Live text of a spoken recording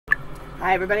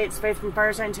Hi everybody, it's Faith from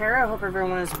Firesign Tarot. I hope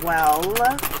everyone is well.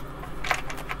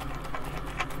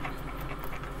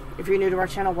 If you're new to our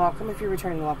channel, welcome. If you're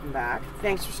returning, welcome back.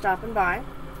 Thanks for stopping by.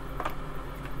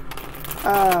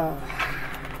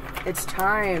 It's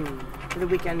time for the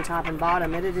weekend top and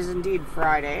bottom. It is indeed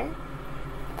Friday.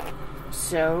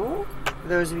 So, for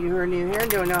those of you who are new here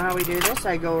and don't know how we do this,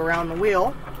 I go around the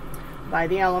wheel by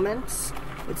the elements.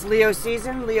 It's Leo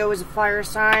season. Leo is a fire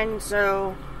sign,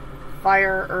 so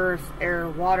fire, earth, air,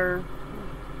 water.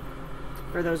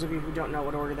 For those of you who don't know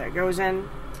what order that goes in.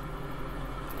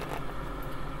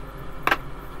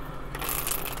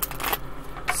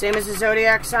 Same as the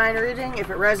zodiac sign reading.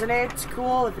 If it resonates,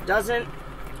 cool. If it doesn't,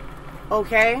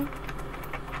 okay.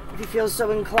 If you feel so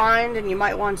inclined and you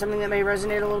might want something that may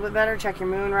resonate a little bit better, check your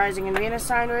moon, rising, and Venus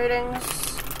sign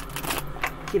readings.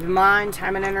 Keep in mind,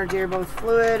 time and energy are both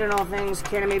fluid, and all things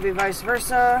can and maybe vice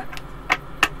versa.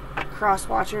 Cross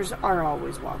watchers are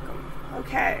always welcome.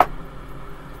 Okay.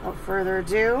 Without further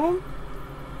ado,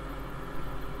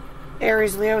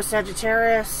 Aries, Leo,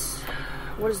 Sagittarius,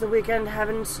 what does the weekend have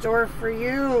in store for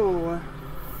you?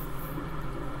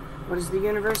 What does the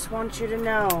universe want you to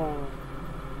know?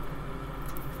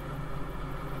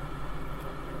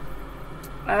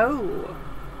 Oh.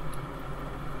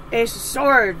 Ace of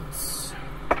Swords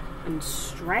and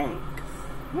Strength.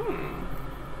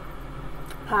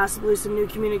 Possibly some new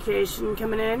communication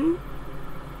coming in.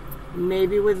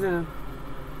 Maybe with a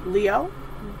Leo.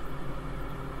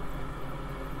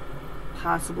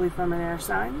 Possibly from an air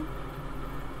sign.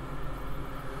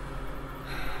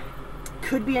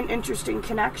 Could be an interesting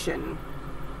connection.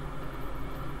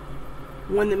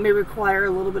 One that may require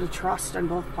a little bit of trust on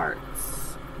both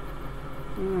parts.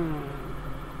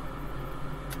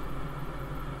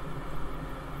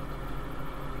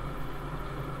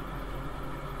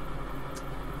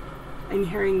 I'm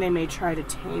hearing they may try to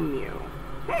tame you.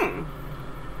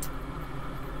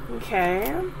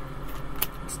 Okay.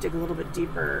 Let's dig a little bit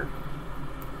deeper.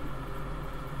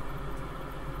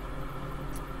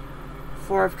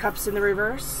 Four of Cups in the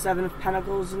reverse. Seven of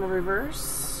Pentacles in the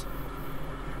reverse.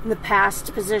 In the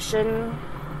past position.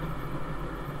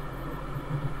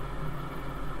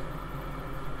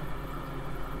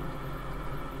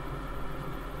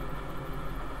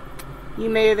 You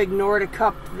may have ignored a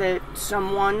cup that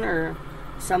someone or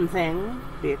something,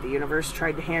 be it the universe,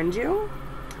 tried to hand you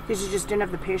because you just didn't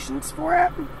have the patience for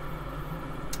it.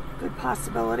 Good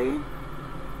possibility.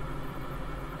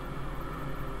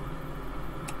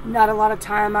 Not a lot of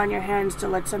time on your hands to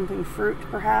let something fruit,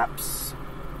 perhaps.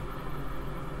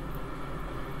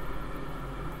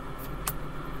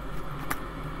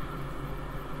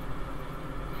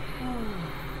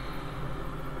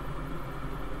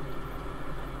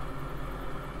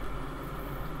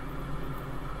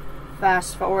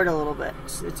 Fast forward a little bit.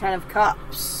 The Ten of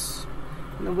Cups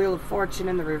and the Wheel of Fortune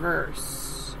in the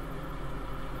reverse.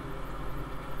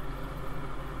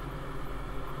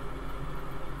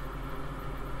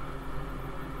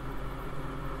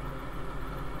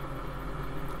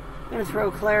 I'm going to throw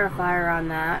a clarifier on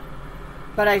that.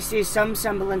 But I see some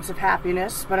semblance of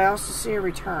happiness, but I also see a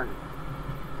return.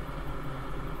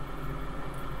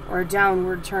 Or a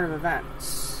downward turn of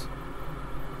events.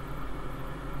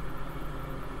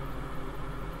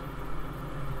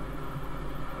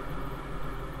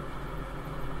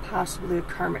 Possibly a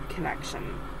karmic connection.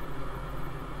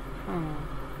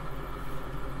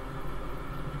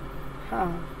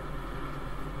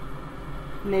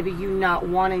 Maybe you not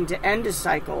wanting to end a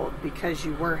cycle because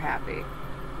you were happy.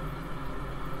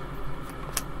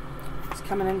 It's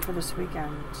coming in for this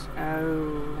weekend.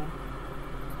 The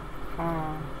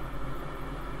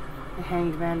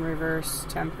Hanged Man reverse,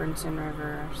 Temperance in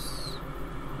reverse.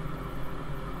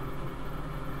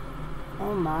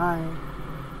 Oh my.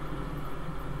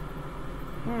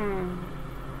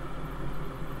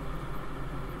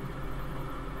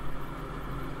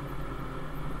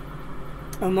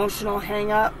 Emotional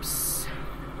hang-ups.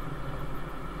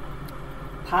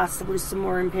 Possibly some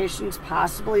more impatience.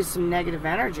 Possibly some negative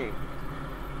energy.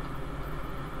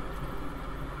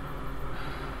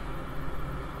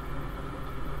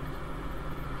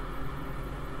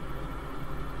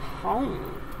 Home.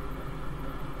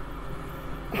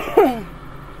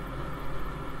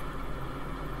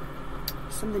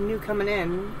 Something new coming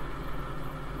in.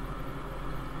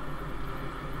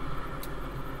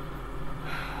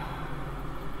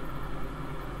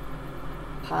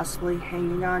 Possibly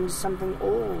hanging on to something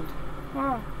old.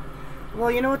 Well,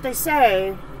 you know what they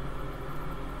say.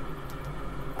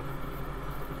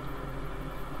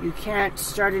 You can't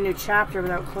start a new chapter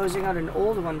without closing out an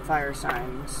old one, fire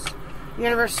signs.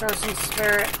 Universe, source, and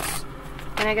spirits.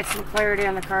 Can I get some clarity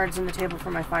on the cards on the table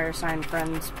for my fire sign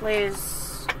friends,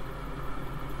 please?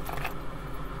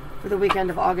 For the weekend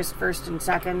of August 1st and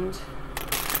 2nd.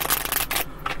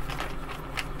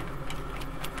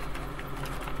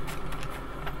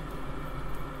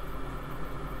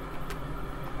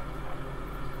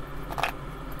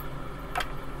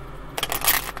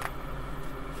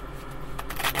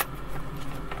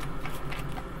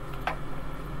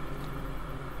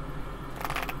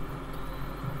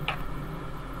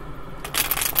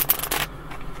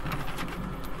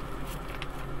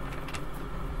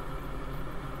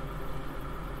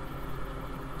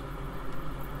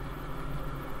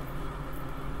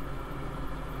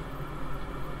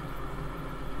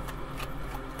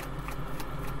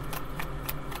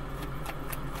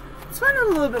 Let's find out a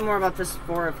little bit more about this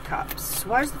Four of Cups.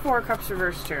 Why is the Four of Cups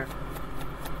reversed here?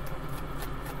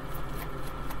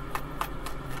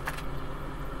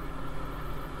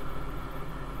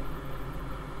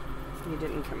 You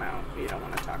didn't come out. You don't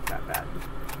want to talk that bad.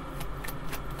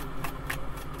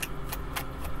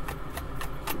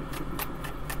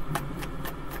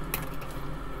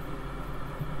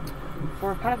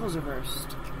 Four of Pentacles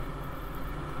reversed.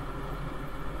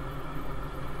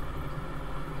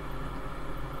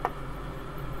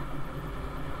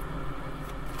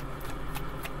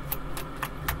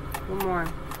 One more.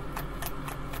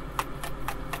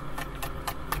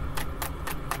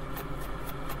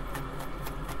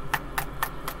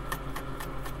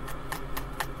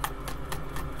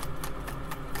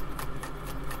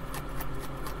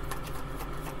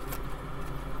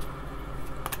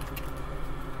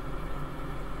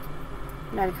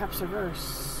 Knight of Cups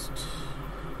reversed.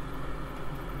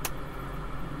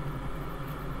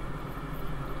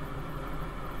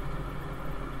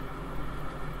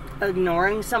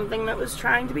 Ignoring something that was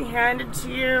trying to be handed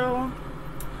to you.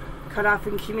 Cut off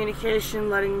in communication,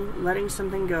 letting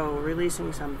something go,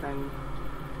 releasing something.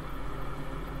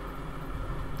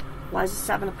 Why is the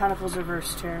Seven of Pentacles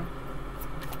reversed here?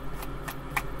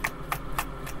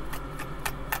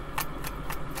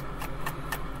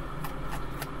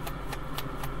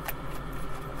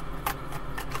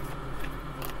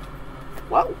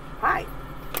 Whoa, hi.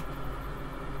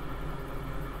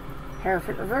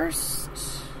 Hierophant reversed.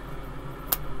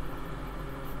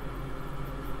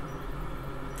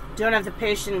 Don't have the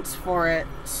patience for it.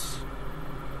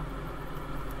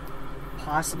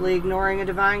 Possibly ignoring a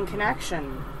divine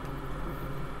connection.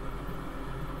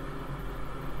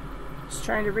 Just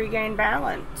trying to regain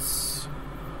balance.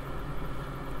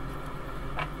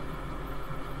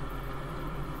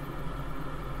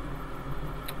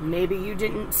 Maybe you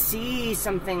didn't see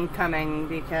something coming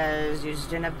because you just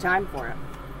didn't have time for it.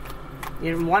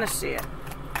 You didn't want to see it.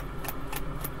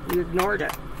 You ignored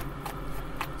it.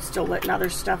 Still letting other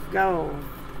stuff go.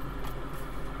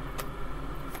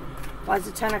 Why is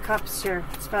the Ten of Cups here?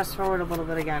 Let's fast forward a little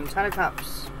bit again. Ten of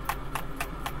Cups.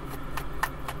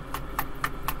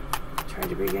 Trying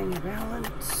to regain your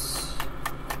balance.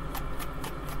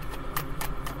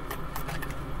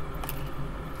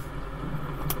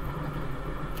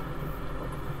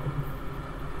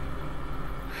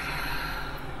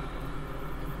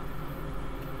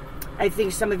 I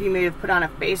think some of you may have put on a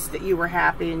face that you were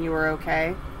happy and you were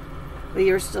okay, but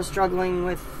you're still struggling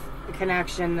with a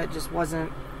connection that just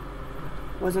wasn't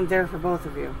there for both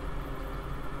of you.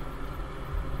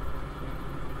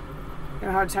 You have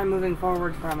a hard time moving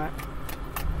forward from it.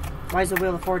 Why is the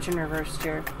Wheel of Fortune reversed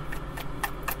here?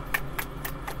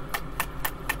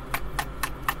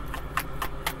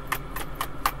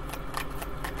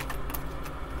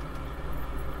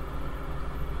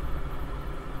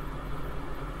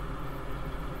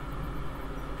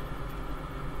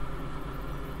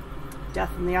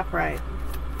 Death in the upright.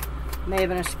 May have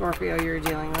been a Scorpio you're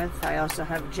dealing with. I also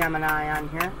have Gemini on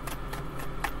here.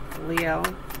 Leo.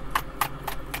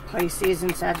 Pisces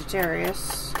and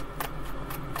Sagittarius.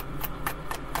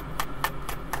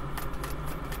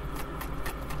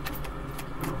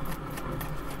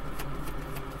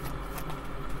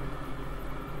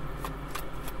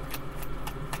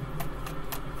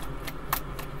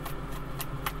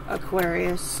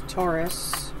 Aquarius,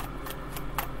 Taurus,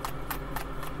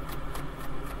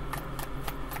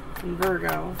 and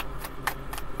Virgo.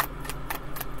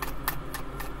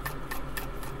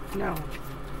 No.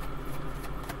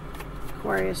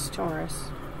 Aquarius, Taurus.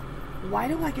 Why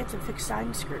do I get the fixed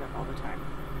sign screwed up all the time?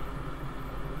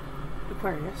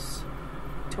 Aquarius,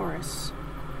 Taurus,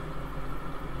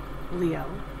 Leo,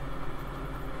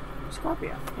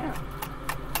 Scorpio. Yeah.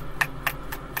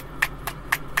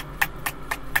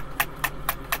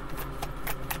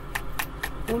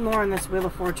 One more on this Wheel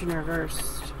of Fortune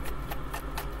reversed.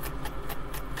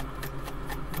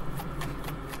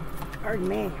 Pardon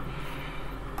me.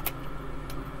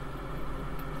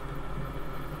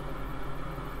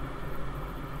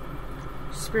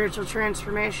 Spiritual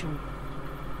transformation.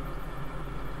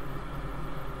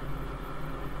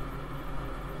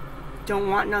 Don't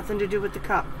want nothing to do with the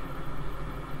cup.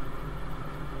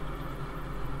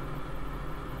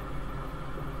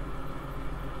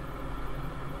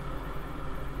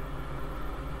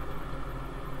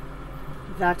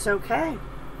 That's okay.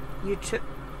 You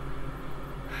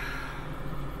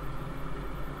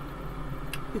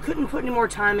couldn't put any more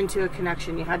time into a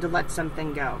connection. You had to let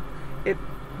something go. It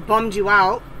bummed you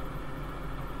out.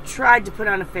 Tried to put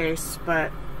on a face,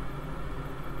 but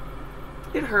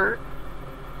it hurt.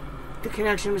 The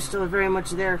connection was still very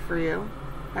much there for you.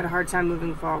 Had a hard time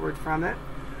moving forward from it.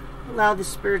 Allow the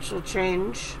spiritual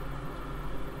change.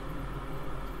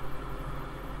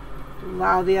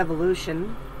 Allow the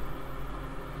evolution.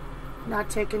 Not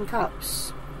taking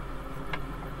cups.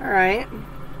 Alright.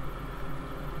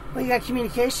 Well, you got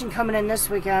communication coming in this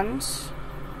weekend.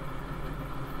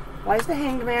 Why is the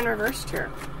Hanged Man reversed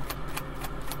here?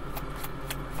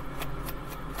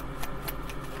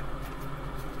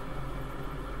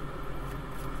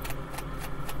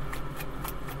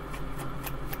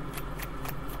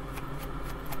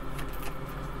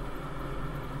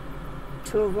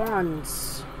 Two of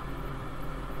Wands.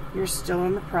 You're still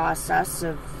in the process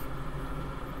of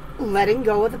letting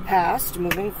go of the past,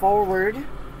 moving forward,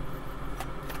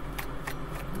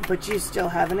 but you still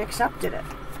haven't accepted it.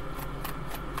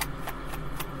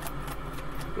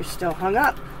 You're still hung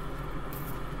up.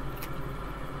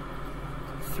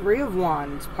 Three of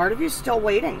Wands. Part of you's still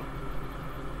waiting.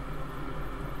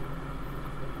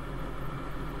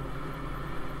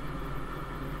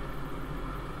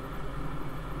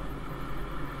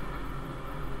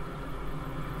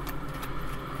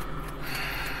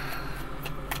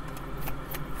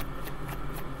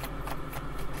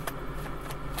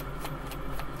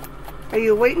 Are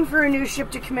you waiting for a new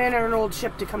ship to come in or an old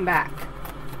ship to come back?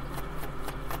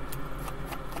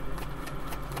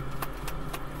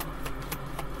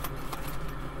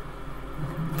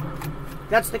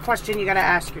 That's the question you gotta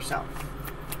ask yourself.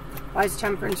 Why is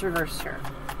Temperance reversed here?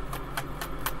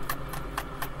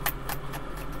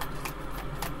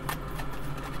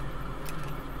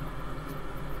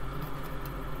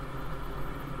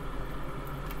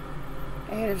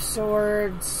 Eight of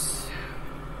Swords.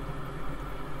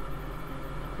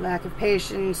 Lack of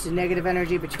patience, negative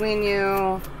energy between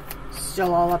you.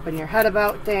 Still all up in your head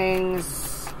about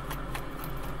things.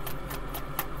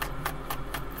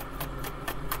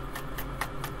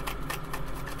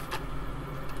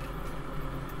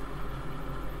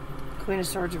 Queen of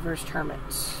Swords reversed, Hermit.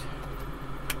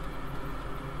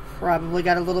 Probably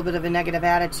got a little bit of a negative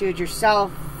attitude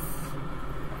yourself.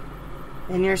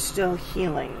 And you're still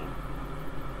healing.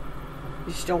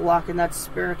 You're still walking that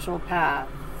spiritual path.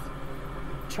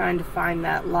 Trying to find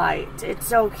that light.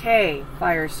 It's okay,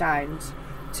 fire signs,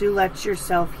 to let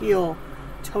yourself heal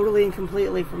totally and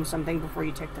completely from something before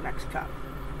you take the next cup.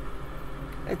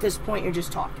 At this point, you're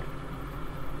just talking.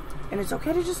 And it's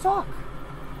okay to just talk.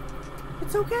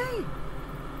 It's okay.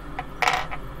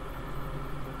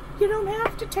 You don't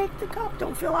have to take the cup.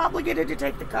 Don't feel obligated to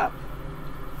take the cup.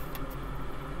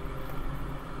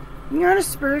 You're on a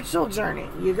spiritual journey.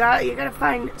 You gotta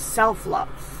find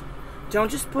self-love. Don't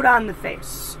just put on the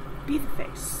face. Be the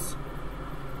face.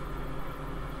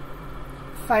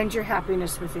 Find your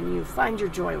happiness within you. Find your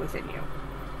joy within you.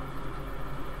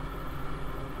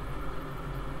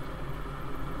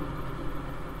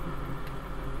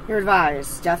 You're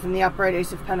advised. Death in the upright,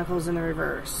 Ace of Pentacles in the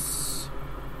reverse.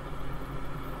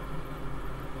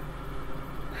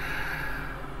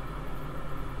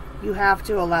 You have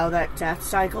to allow that death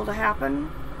cycle to happen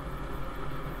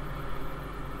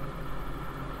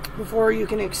before you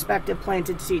can expect a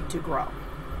planted seed to grow.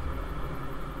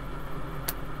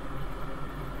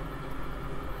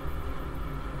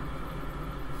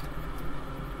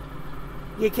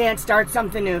 You can't start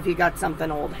something new if you got something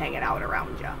old hanging out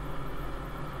around you.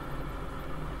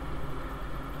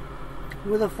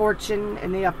 Wheel of Fortune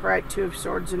in the upright, Two of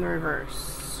Swords in the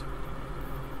reverse.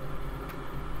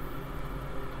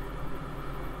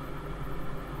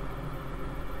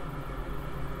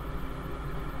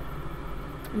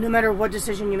 No matter what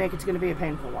decision you make, it's going to be a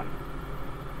painful one.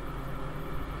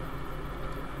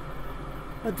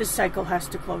 But this cycle has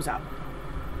to close out.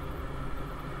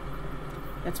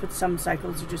 That's what some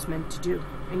cycles are just meant to do.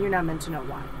 And you're not meant to know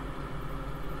why.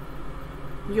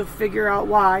 You'll figure out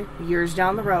why years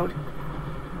down the road.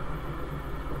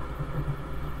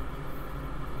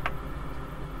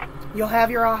 You'll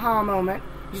have your aha moment.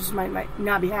 You just might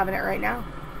not be having it right now.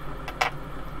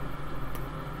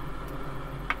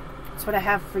 That's what I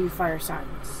have for you, fire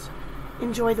signs.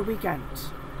 Enjoy the weekend.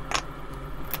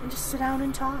 And just sit down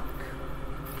and talk.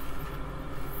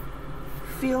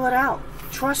 Feel it out.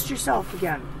 Trust yourself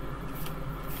again.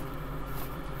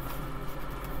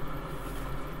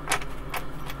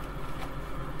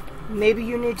 Maybe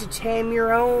you need to tame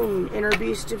your own inner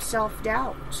beast of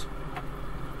self-doubt.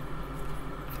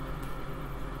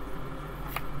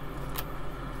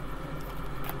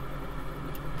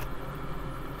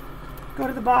 Go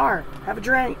to the bar. Have a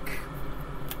drink.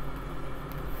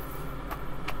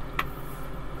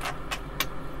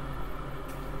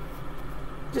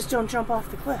 Just don't jump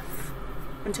off the cliff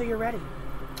until you're ready.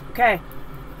 Okay.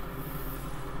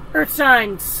 Earth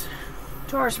signs.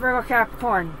 Taurus, Virgo,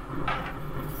 Capricorn.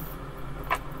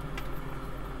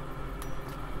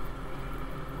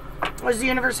 What does the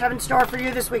universe have in store for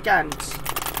you this weekend?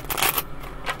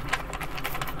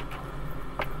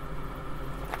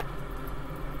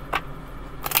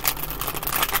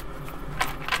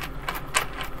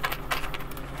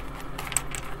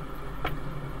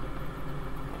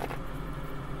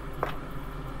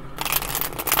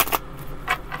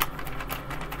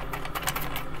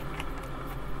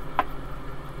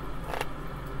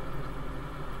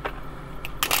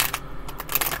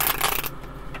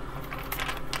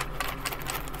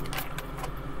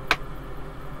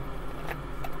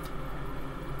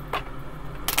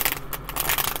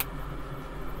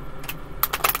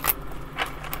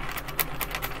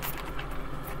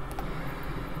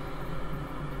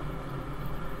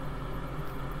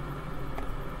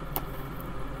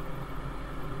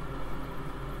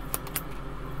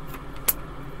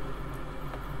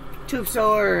 Two of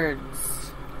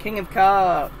Swords, King of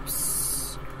Cups.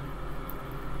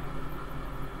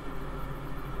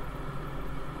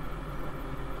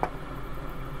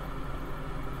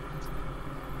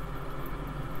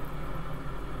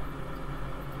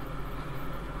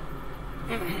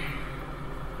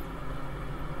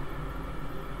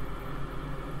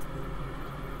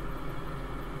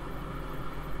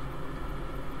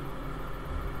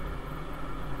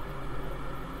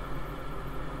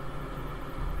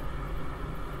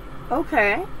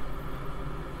 Okay.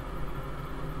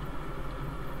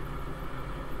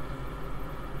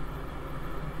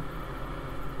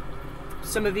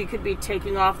 Some of you could be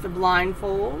taking off the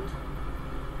blindfold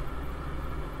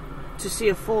to see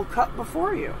a full cup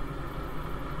before you.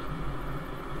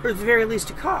 Or at the very least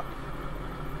a cup.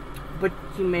 But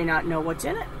you may not know what's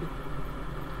in it.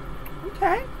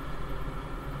 Okay.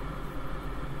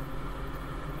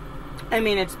 I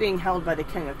mean, it's being held by the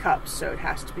King of Cups, so it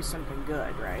has to be something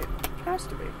good, right? It has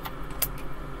to be.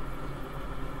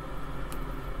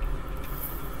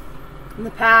 In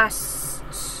the past,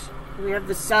 we have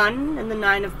the Sun and the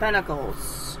Nine of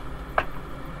Pentacles.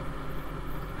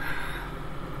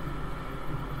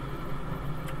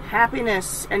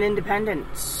 Happiness and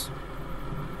independence.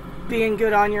 Being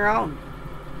good on your own.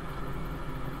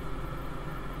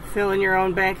 Filling your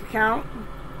own bank account.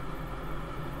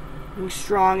 Being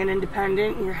strong and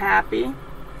independent, and you're happy.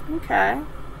 Okay.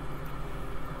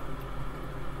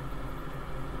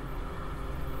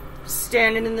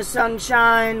 Standing in the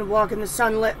sunshine, walking the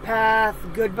sunlit path,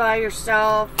 good by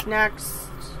yourself. Next.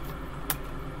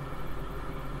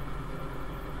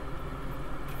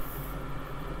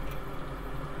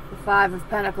 The Five of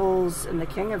Pentacles and the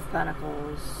King of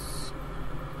Pentacles.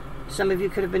 Some of you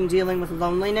could have been dealing with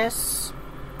loneliness.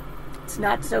 It's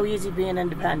not so easy being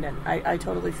independent. I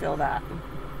totally feel that.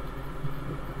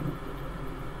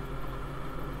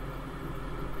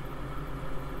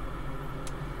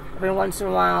 Every once in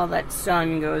a while, that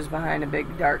sun goes behind a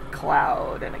big dark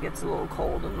cloud and it gets a little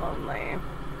cold and lonely.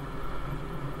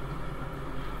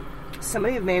 Some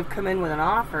of you may have come in with an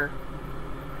offer.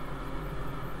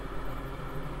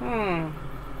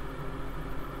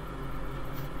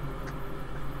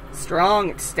 Strong,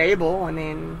 it's stable. I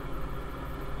mean,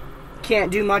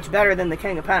 can't do much better than the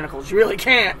King of Pentacles. You really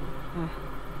can't.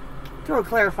 Throw a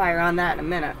clarifier on that in a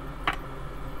minute.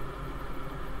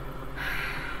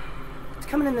 It's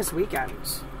coming in this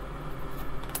weekend.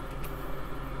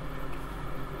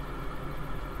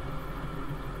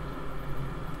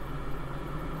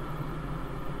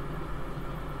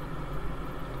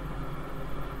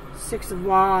 Six of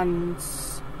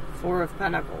Wands, Four of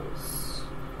Pentacles.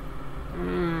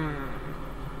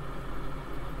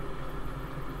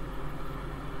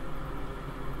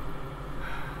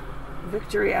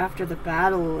 Victory after the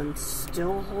battle and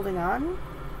still holding on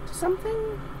to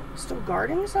something? Still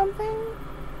guarding something?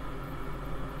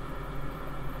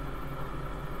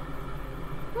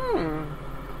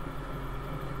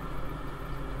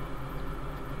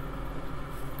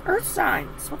 Earth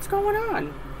signs, what's going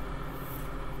on?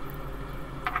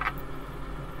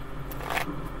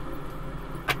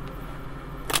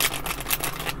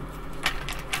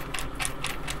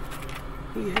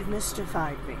 You have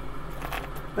mystified me.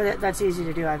 But that's easy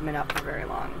to do. I've been up for very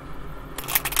long.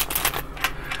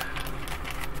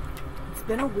 It's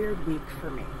been a weird week for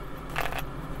me.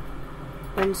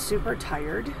 Been super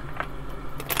tired.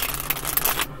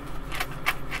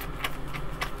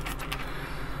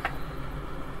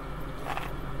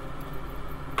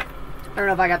 I don't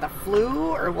know if I got the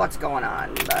flu or what's going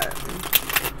on, but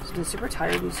I've been super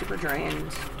tired and super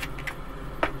drained.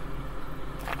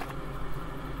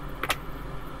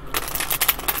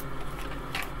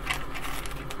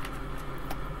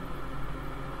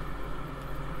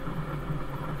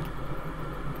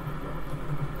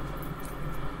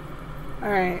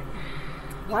 Alright.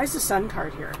 Why is the sun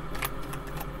card here?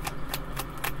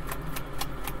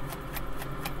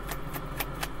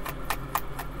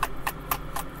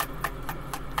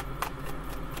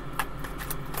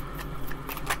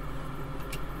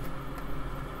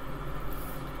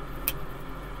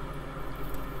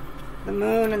 The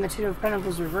moon and the Two of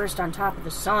Pentacles reversed on top of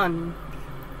the sun.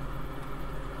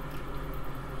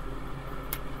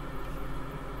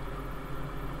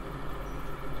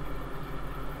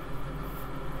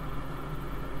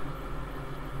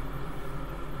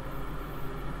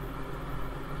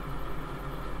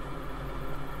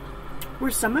 Were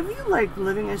some of you, like,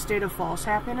 living a state of false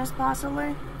happiness,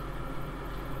 possibly?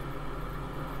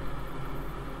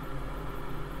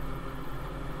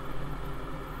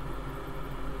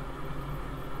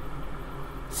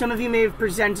 Some of you may have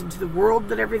presented to the world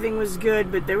that everything was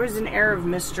good, but there was an air of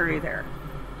mystery there.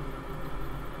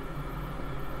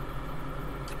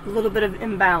 A little bit of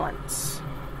imbalance.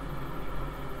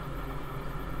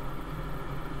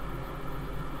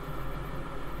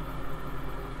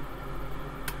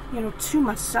 You know, too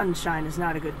much sunshine is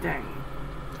not a good thing.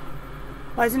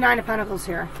 Why is the Nine of Pentacles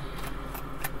here?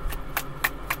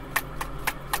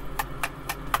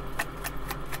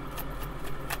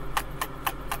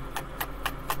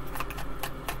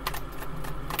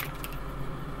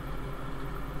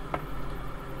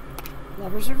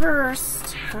 Lovers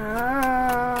reversed.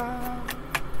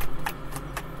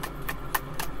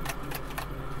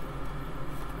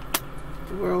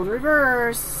 The World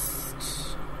reversed.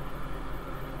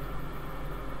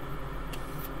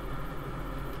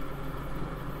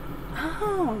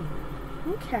 Oh,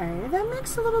 okay. That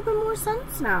makes a little bit more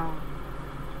sense now.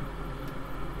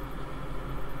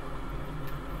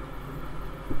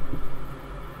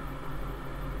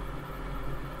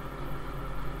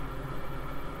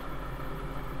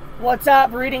 What's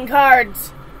up? Reading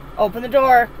cards. Open the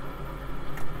door.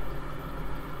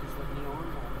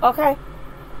 Okay.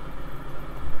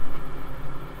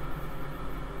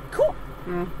 Cool.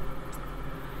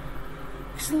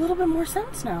 Makes a little bit more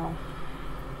sense now.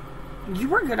 You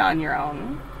were good on your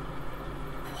own.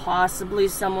 Possibly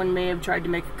someone may have tried to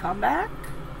make a comeback.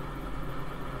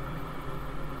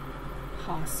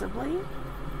 Possibly.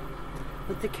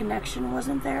 But the connection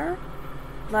wasn't there.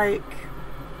 Like,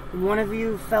 one of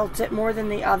you felt it more than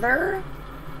the other.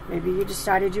 Maybe you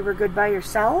decided you were good by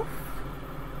yourself.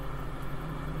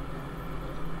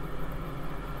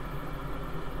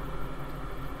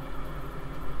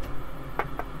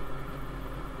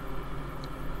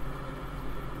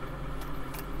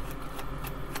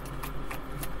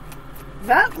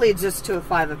 That leads us to a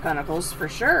Five of Pentacles for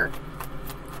sure.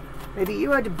 Maybe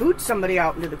you had to boot somebody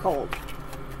out into the cold.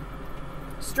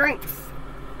 Strength.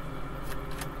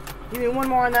 Give me one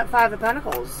more on that Five of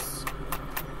Pentacles.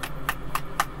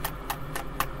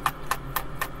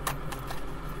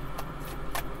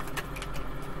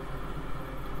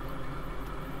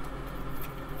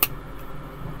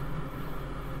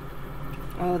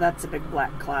 Oh, that's a big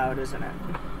black cloud, isn't it?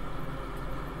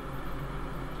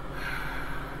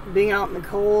 Being out in the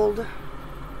cold.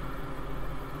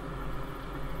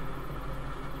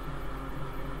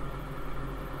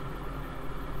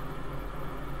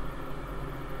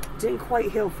 Didn't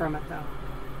quite heal from it though.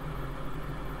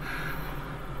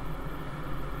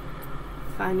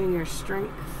 Finding your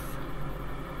strength.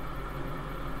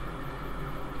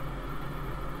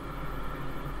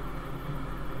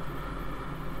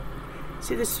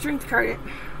 See, the strength card, it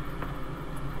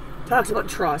talks about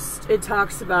trust. It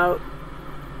talks about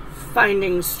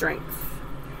finding strength.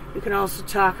 You can also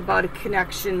talk about a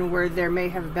connection where there may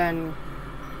have been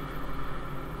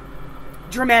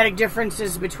dramatic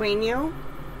differences between you.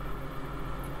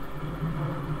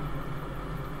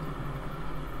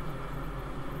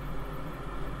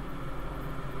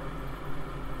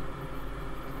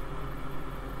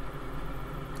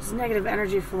 There's negative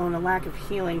energy flow and a lack of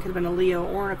healing. Could have been a Leo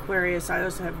or an Aquarius. I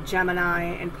also have Gemini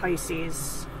and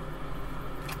Pisces.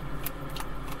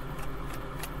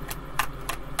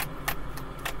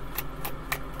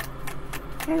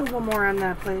 Can I get one more on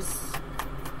that, please?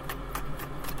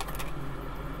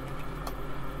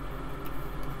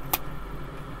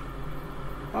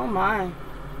 Oh my.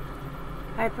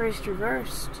 High Priest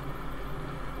reversed.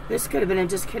 This could have been a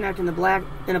disconnect in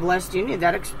a blessed union.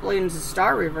 That explains the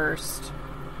star reversed.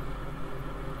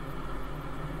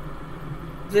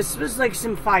 This was like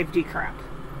some 5D crap.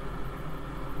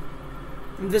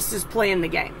 This is playing the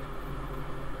game.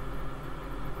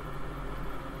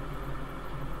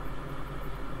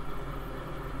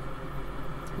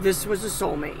 This was a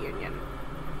soulmate union.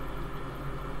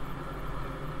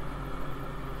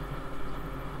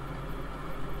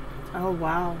 Oh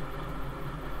wow.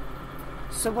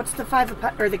 So what's the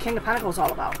the King of Pentacles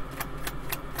all about?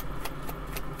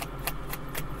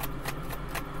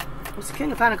 What's the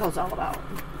King of Pentacles all about?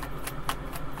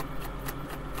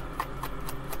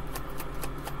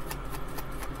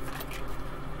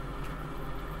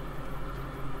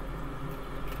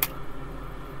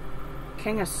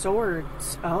 King of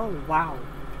Swords. Oh, wow.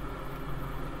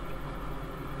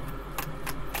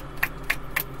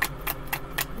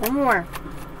 One more.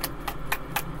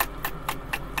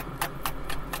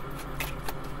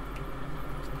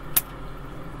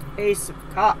 Ace of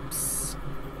Cups.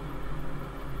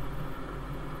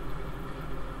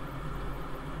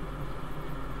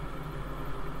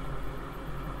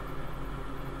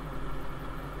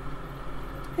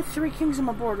 I have 3 kings on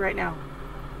my board right now.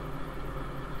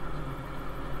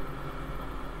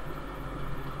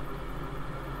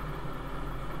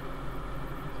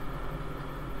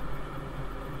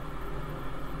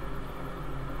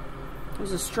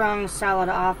 There's a strong, solid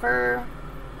offer.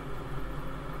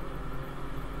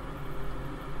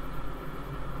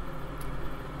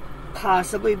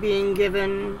 Possibly being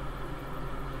given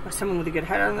by someone with a good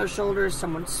head on their shoulders,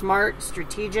 someone smart,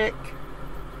 strategic.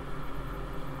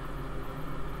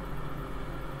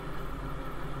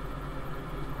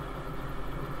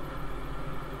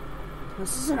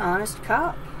 This is an honest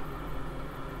cup.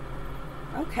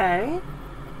 Okay.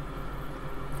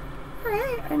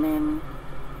 Alright, I mean,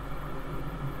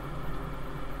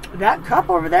 that cup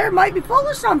over there might be full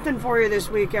of something for you this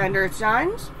weekend, Earth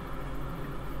Signs.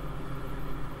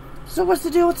 So what's the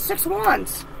deal with 6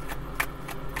 Wands?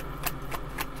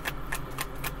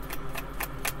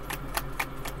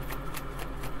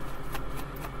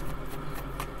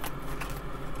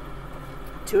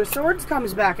 Two of Swords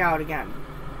comes back out again.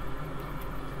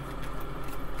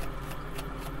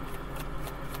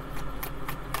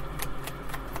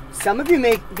 Some of you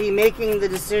may be making the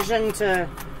decision to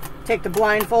take the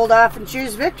blindfold off and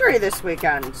choose victory this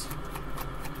weekend.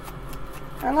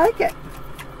 I like it.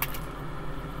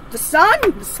 The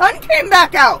sun came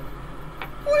back out.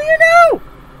 What do you know?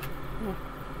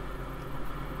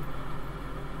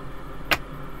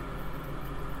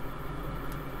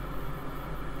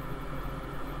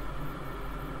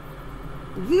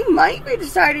 You might be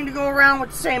deciding to go around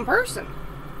with the same person.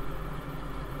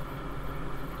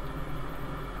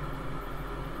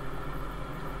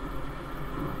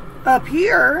 Up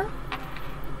here,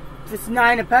 this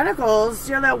 9 of Pentacles,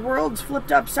 see how that world's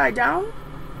flipped upside down?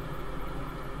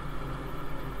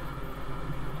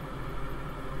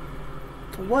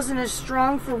 It wasn't as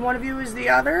strong for one of you as the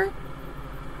other.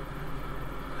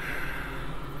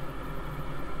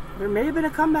 There may have been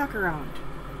a comeback around.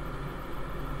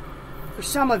 For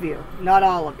some of you, not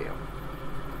all of you.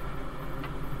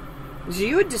 So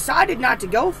you had decided not to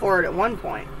go for it at one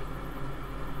point.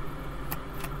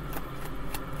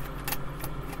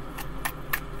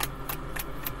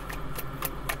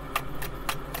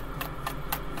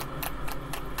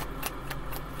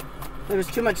 There was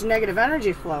too much negative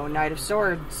energy flow. Knight of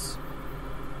Swords.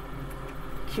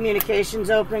 Communications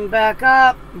opening back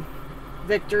up.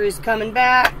 Victory's coming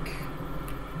back.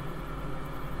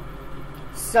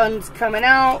 Sun's coming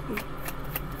out.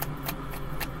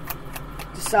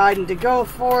 Deciding to go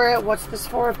for it. What's this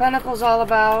 4 of Pentacles all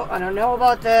about? I don't know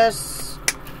about this.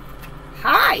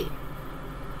 Hi!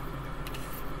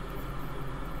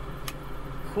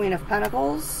 Queen of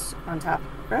Pentacles on top.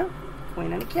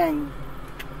 Queen and a King.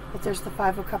 But there's the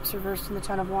 5 of Cups reversed and the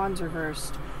 10 of Wands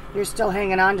reversed. You're still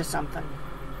hanging on to something.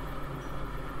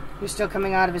 You're still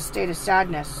coming out of a state of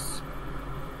sadness.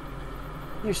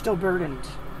 You're still burdened.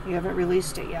 You haven't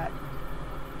released it yet.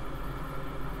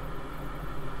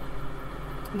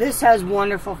 This has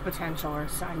wonderful potential,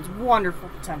 Earth Signs. Wonderful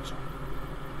potential.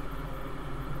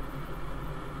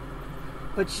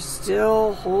 But you're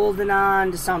still holding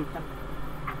on to something.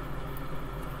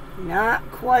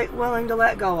 Not quite willing to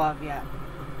let go of yet.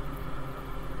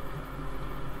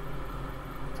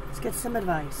 Let's get some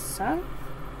advice, huh?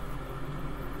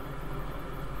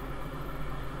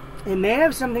 It may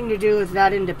have something to do with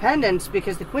that independence,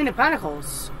 because the Queen of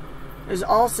Pentacles is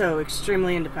also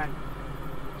extremely independent.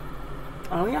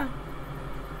 Oh yeah.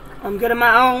 I'm good on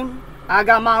my own. I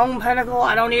got my own pentacle.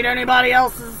 I don't need anybody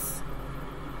else's.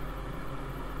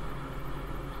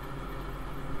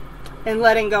 And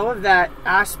letting go of that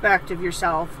aspect of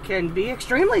yourself can be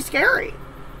extremely scary.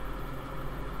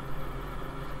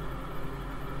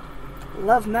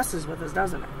 Love messes with us,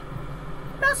 doesn't it?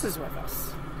 Messes with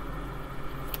us.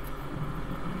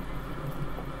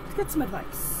 Let's get some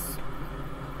advice.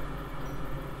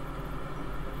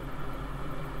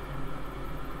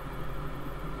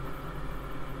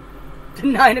 The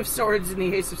Nine of Swords and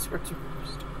the Ace of Swords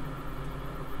reversed.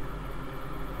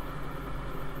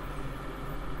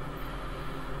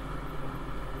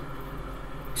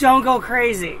 Don't go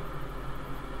crazy.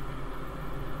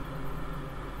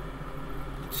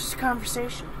 It's just a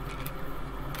conversation.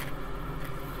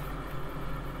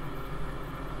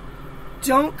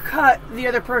 Don't cut the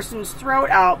other person's throat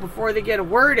out before they get a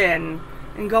word in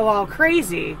and go all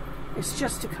crazy. It's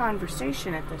just a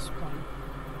conversation at this point.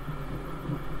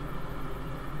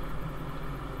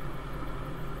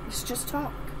 It's just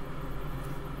talk.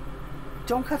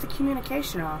 Don't cut the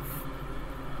communication off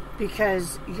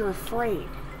because you're afraid.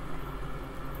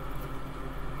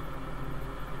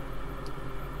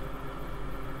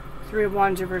 Three of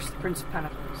Wands reverse the Prince of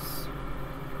Pentacles.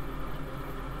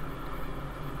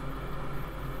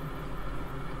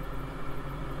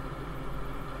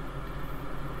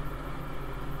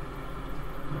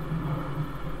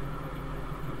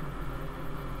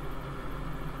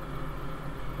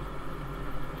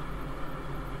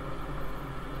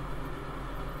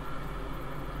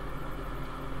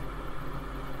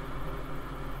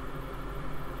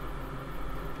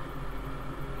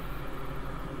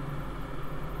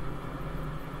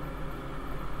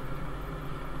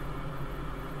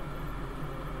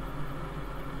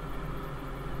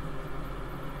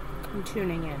 I'm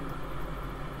tuning in.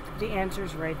 The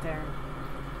answer's right there.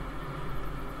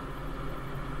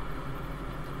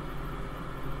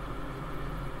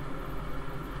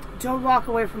 Don't walk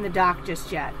away from the dock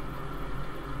just yet.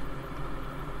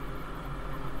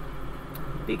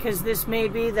 Because this may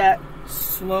be that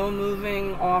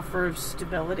slow-moving offer of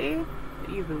stability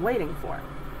that you've been waiting for.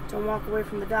 Don't walk away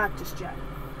from the dock just yet.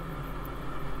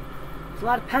 There's a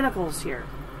lot of pentacles here.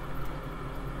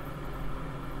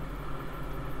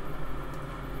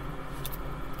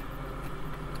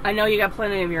 I know you got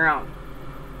plenty of your own.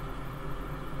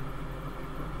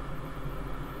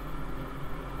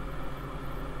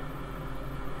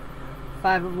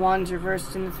 Five of Wands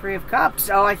reversed in the Three of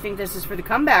Cups. Oh, I think this is for the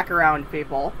comeback around,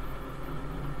 people.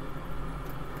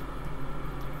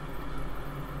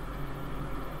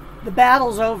 The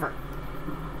battle's over.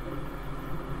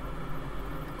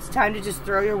 It's time to just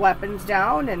throw your weapons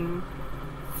down and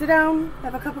sit down,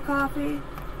 have a cup of coffee,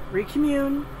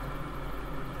 recommune.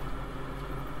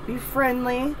 Be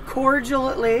friendly, cordial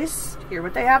at least. Hear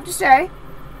what they have to say.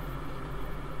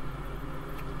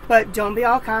 But don't be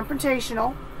all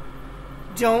confrontational.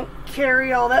 Don't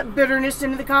carry all that bitterness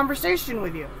into the conversation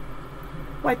with you.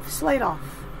 Wipe the slate off.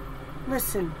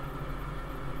 Listen.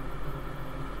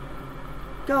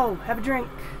 Go, have a drink.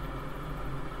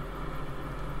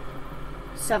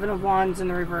 Seven of Wands in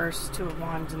the reverse, Two of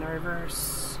Wands in the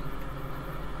reverse.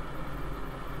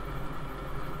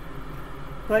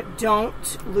 But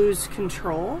don't lose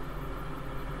control.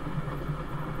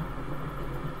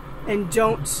 And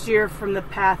don't steer from the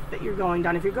path that you're going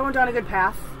down. If you're going down a good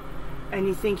path, and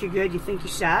you think you're good, you think you're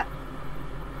set,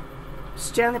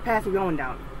 stay on the path you're going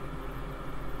down.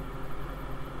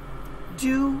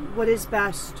 Do what is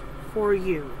best for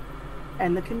you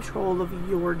and the control of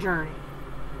your journey.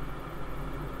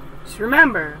 Just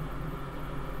remember,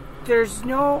 there's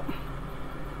no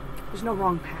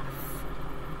wrong path.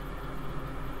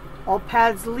 All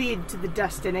paths lead to the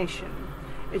destination.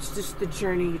 It's just the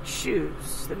journey you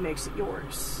choose that makes it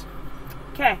yours.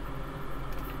 Okay.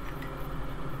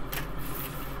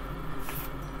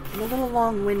 I'm a little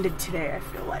long-winded today, I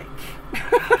feel like.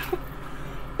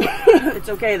 It's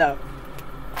okay, though.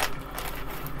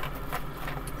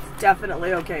 It's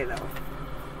definitely okay, though.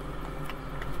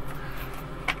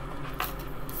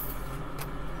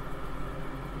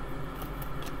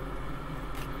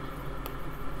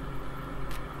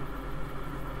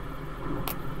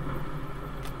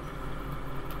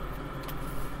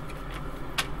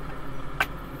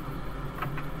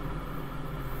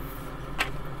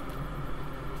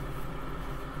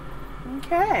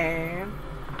 Okay,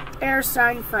 air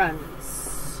sign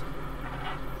friends.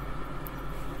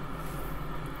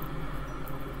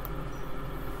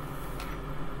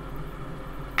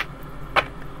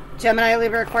 Gemini,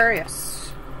 Libra, Aquarius.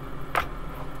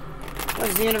 What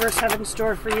does the universe have in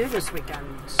store for you this weekend?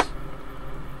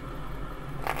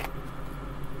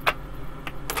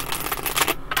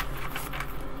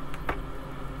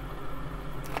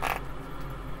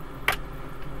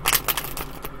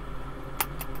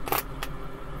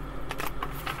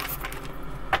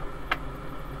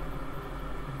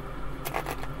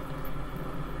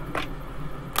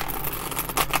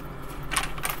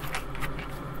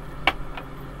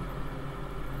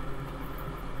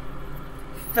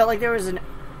 Felt like there was a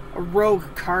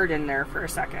rogue card in there for a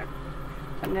second.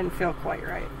 That didn't feel quite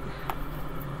right.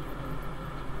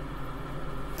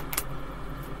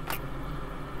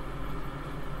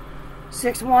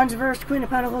 Six of Wands reversed, Queen of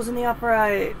Pentacles in the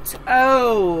upright.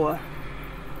 Oh.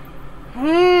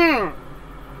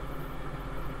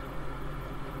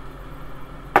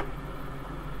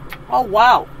 Oh,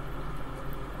 wow.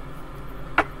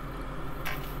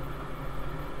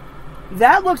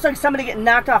 That looks like somebody getting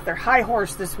knocked off their high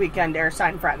horse this weekend, air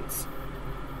sign friends.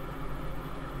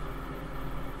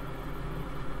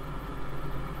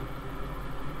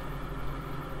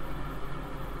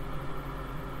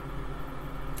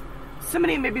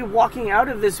 Somebody may be walking out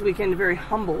of this weekend very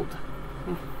humbled.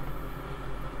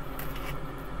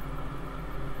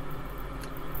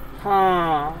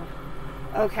 Huh.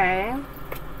 Okay.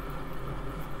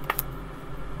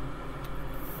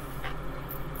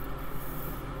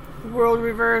 World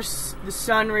reversed, the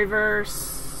sun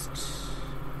reversed,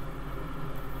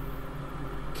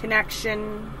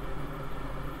 connection,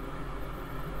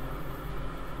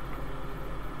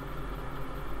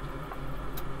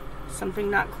 something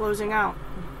not closing out,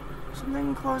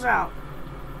 something close out,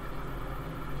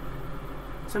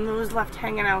 something was left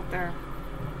hanging out there.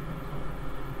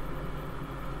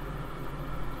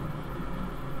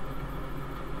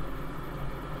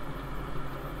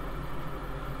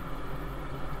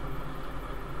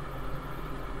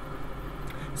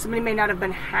 Somebody may not have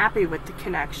been happy with the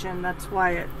connection. That's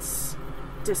why it's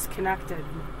disconnected.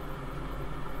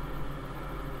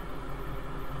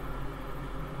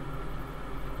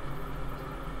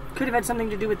 Could have had something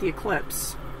to do with the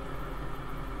eclipse.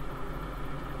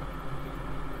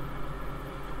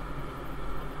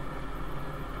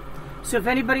 So if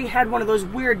anybody had one of those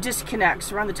weird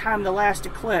disconnects around the time of the last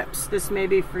eclipse, this may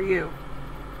be for you.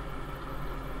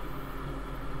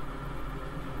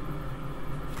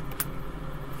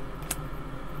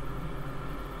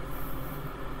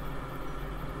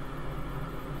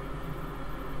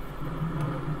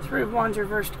 Three of Wands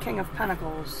reversed, King of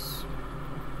Pentacles.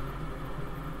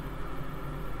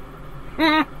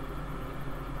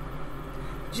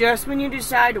 Just when you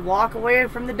decide to walk away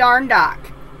from the darn dock,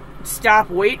 stop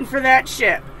waiting for that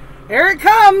ship. Here it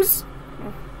comes!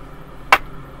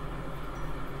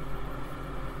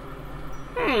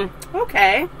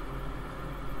 Okay.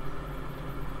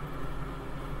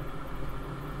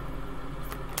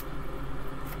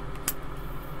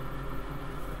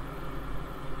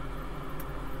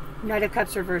 Knight of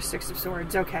Cups reversed, Six of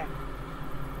Swords. Okay.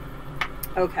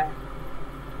 Okay.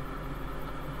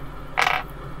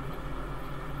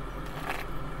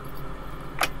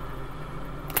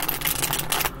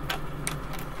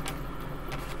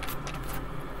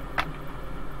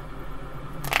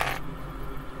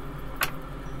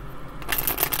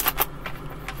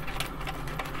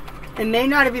 It may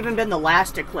not have even been the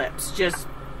last eclipse, just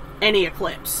any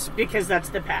eclipse, because that's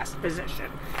the past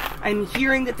position. I'm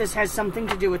hearing that this has something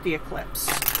to do with the eclipse,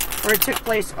 or it took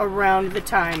place around the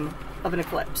time of an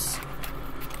eclipse.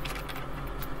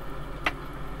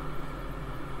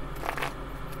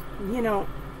 You know,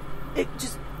 it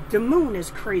just, the moon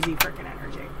is crazy freaking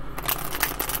energy.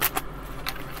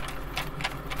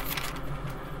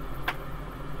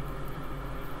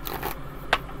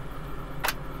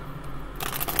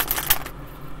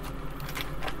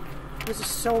 It was a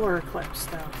solar eclipse,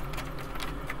 though.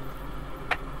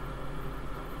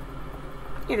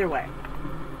 Either way.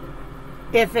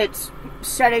 If it's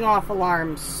setting off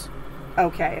alarms,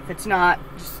 okay. If it's not,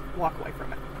 just walk away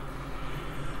from it.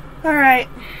 Alright.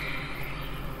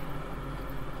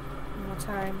 One more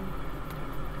time.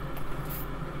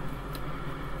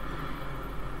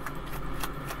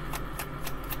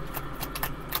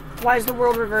 Why is the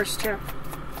world reversed here?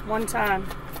 One time.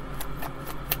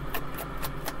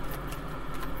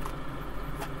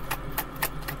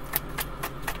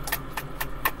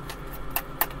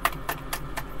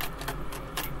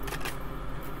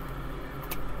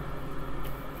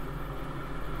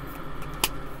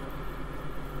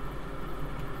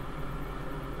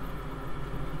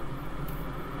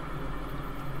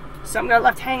 Something got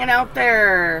left hanging out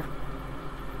there.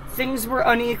 Things were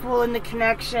unequal in the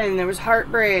connection. There was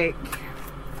heartbreak.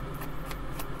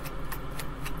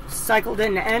 cycle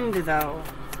didn't end, though.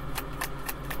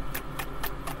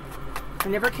 It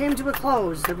never came to a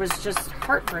close. There was just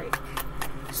heartbreak.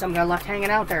 Some got left hanging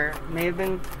out there. It may have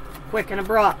been quick and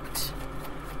abrupt.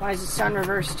 Why is the sun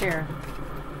reversed here?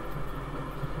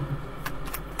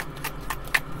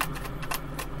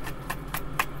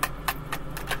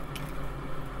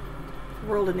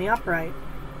 World in the upright.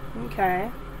 Okay.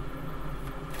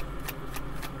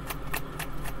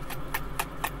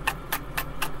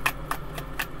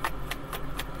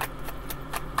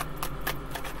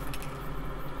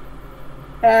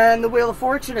 And the Wheel of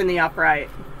Fortune in the upright.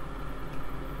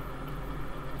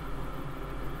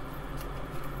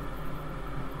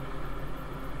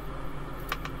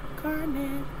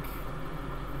 Karmic.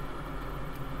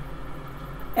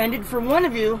 Ended for one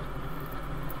of you,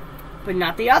 but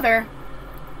not the other.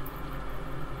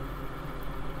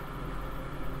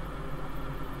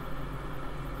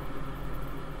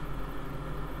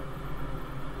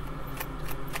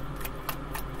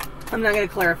 I'm not going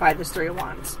to clarify this Three of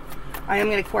Wands. I am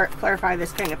going to clarify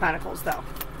this King of Pentacles, though.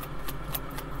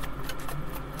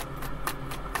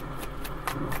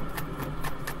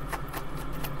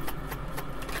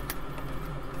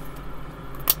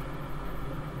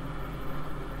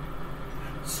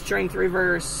 Strength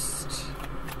reversed.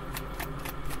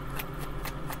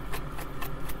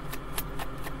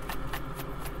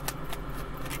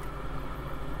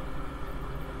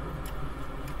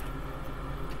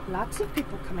 Lots of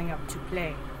people coming up to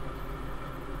play.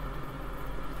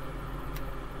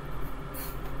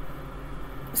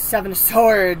 Seven of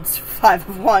Swords, Five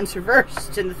of Wands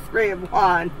reversed, and the Three of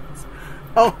Wands.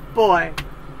 Oh boy.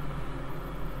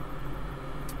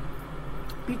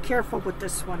 Be careful with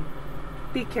this one.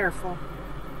 Be careful.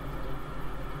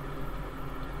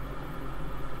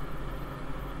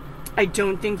 I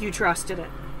don't think you trusted it.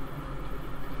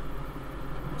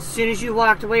 As soon as you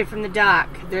walked away from the dock,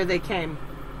 there they came.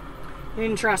 You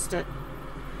didn't trust it.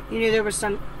 You knew there was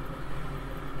some...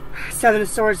 Seven of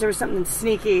Swords, there was something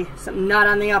sneaky, something not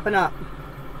on the up and up.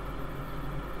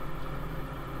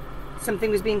 Something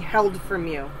was being held from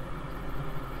you.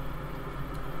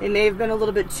 It may have been a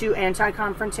little bit too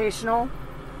anti-confrontational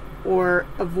or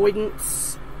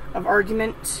avoidance of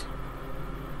argument.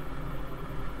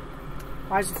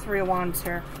 Why is the Three of Wands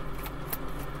here?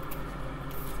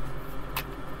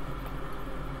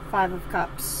 Five of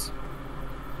Cups.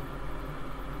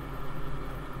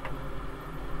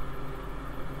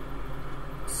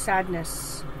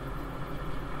 Sadness.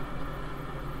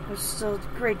 There's still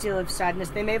a great deal of sadness.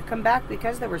 They may have come back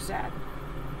because they were sad.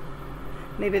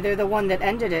 Maybe they're the one that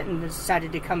ended it and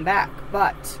decided to come back,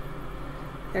 but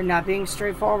they're not being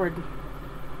straightforward.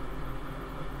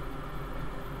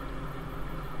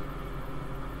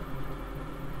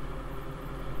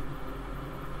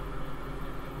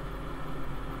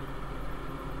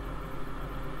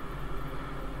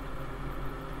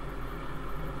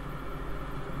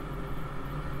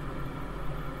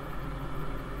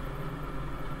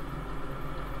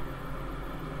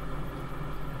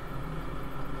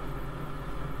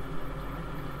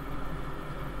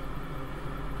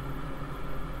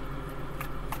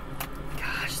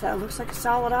 That looks like a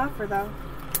solid offer, though.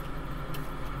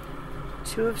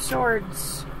 Two of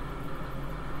Swords.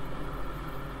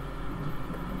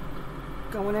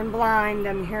 Going in blind.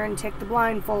 I'm hearing take the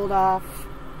blindfold off.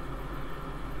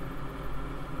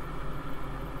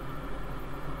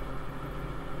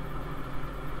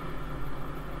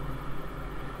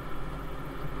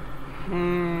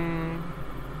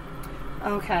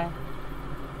 Okay.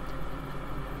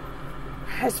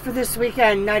 As for this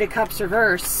weekend, Knight of Cups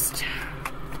reversed.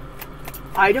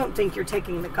 I don't think you're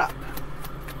taking the cup.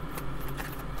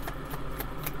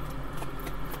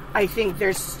 I think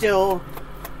there's still...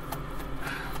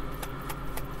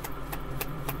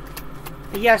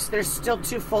 Yes, there's still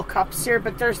two full cups here,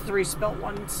 but there's three spilt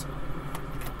ones.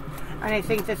 And I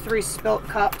think the three spilt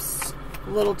cups, a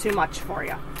little too much for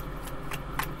you.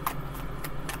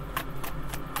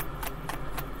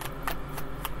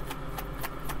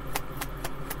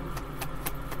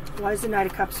 Why is the Knight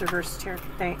of Cups reversed here?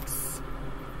 Thanks.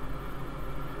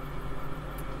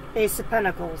 Ace of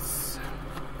Pentacles.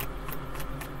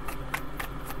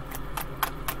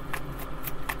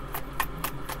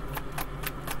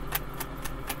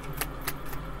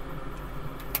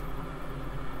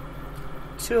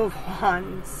 Two of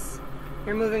Wands.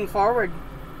 You're moving forward.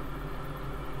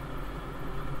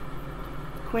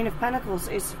 Queen of Pentacles,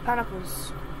 Ace of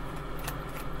Pentacles.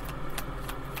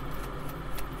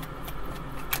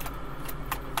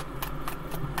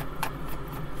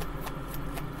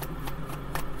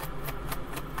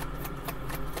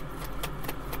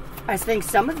 I think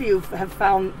some of you have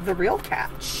found the real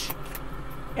catch.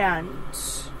 And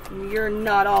you're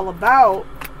not all about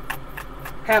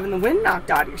having the wind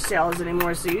knocked out of your sails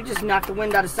anymore, so you just knock the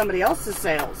wind out of somebody else's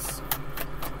sails.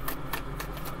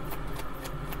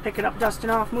 Picking up, dusting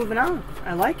off, moving on.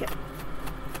 I like it.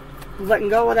 Letting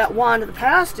go of that wand of the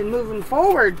past and moving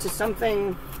forward to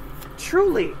something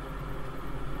truly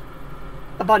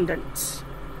abundant.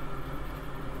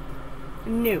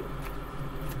 New.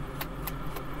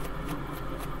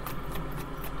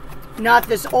 Not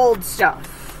this old stuff.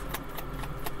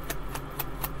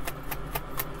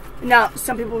 Now,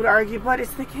 some people would argue, but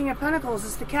it's the King of Pentacles,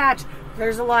 it's the catch.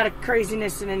 There's a lot of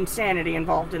craziness and insanity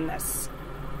involved in this.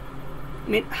 I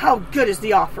mean, how good is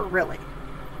the offer, really?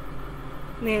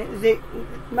 I mean, they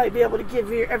might be able to give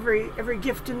you every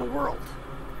gift in the world.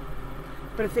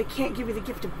 But if they can't give you the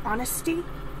gift of honesty,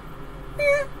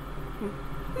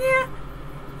 yeah,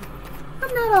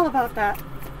 I'm not all about that.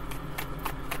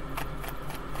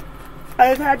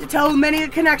 I've had to tell many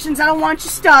connections, I don't want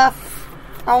your stuff.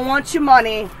 I don't want your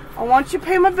money. I want you to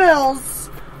pay my bills.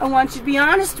 I want you to be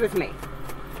honest with me.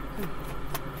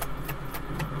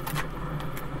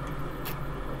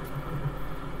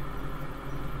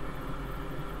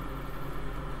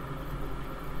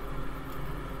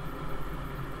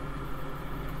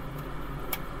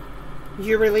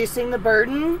 You're releasing the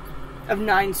burden of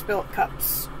 9 spilt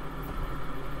cups.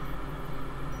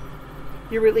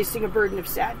 You're releasing a burden of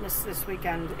sadness this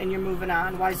weekend, and you're moving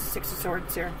on. Why is the 6 of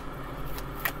Swords here?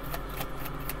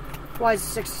 Why is the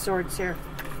 6 of Swords here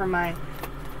for my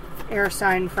air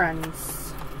sign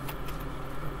friends?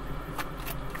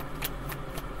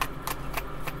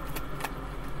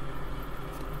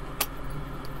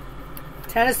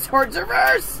 Ten of Swords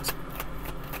reversed.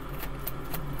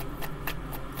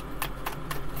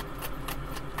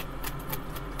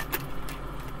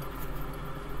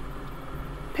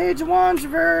 Page of Wands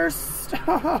reversed.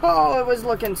 Oh, it was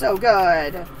looking so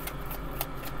good.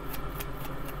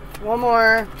 One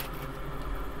more.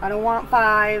 I don't want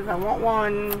 5. I want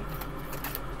 1.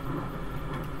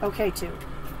 Okay, 2.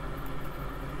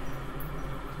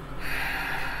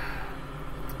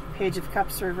 Page of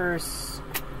Cups reversed.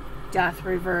 Death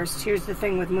reversed. Here's the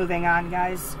thing with moving on,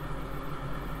 guys.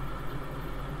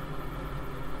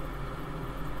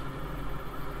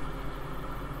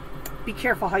 Be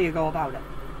careful how you go about it.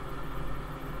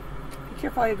 Be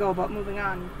careful how you go about moving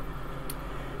on.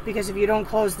 Because if you don't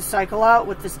close the cycle out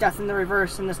with this Death in the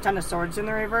reverse and this Ten of Swords in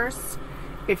the reverse,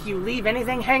 if you leave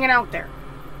anything hanging out there,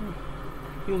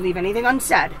 you leave anything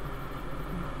unsaid,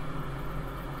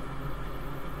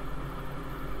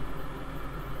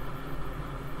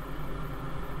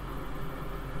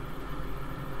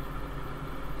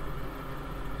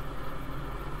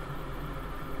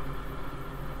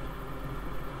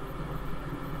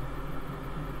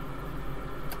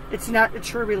 it's not a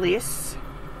true release.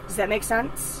 Does that make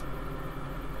sense?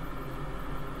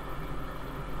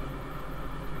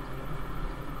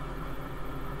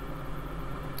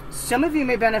 Some of you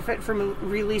may benefit from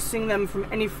releasing them from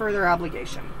any further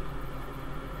obligation.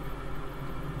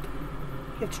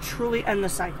 You have to truly end the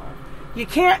cycle. You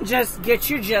can't just get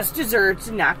your just desserts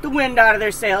and knock the wind out of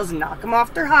their sails and knock them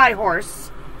off their high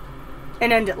horse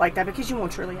and end it like that, because you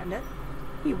won't truly end it.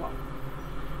 You won't.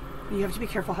 You have to be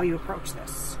careful how you approach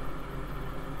this.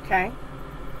 Okay?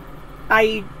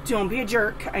 Don't be a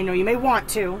jerk. I know you may want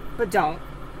to, but don't.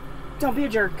 Don't be a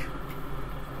jerk.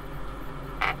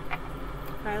 Alright,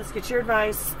 let's get your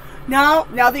advice. Now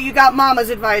that you got Mama's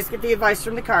advice, get the advice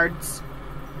from the cards.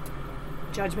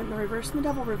 Judgment in the reverse and the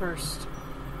Devil reversed.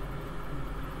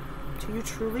 Till you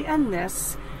truly end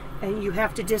this, and you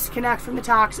have to disconnect from the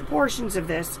toxic portions of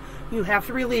this. You have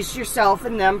to release yourself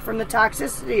and them from the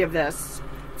toxicity of this.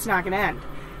 It's not going to end.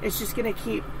 It's just going to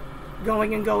keep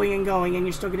going and going and going, and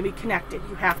you're still going to be connected.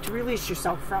 You have to release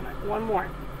yourself from it. One more.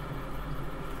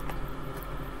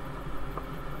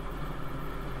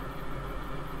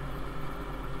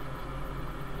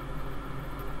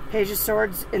 Page of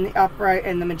Swords in the upright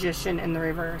and the Magician in the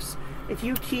reverse. If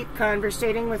you keep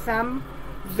conversating with them,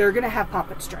 they're going to have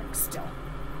puppet strings still.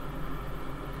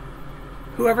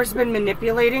 Whoever's been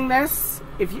manipulating this,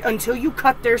 until you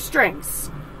cut their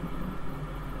strings,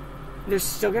 they're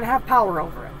still going to have power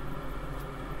over it.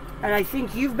 And I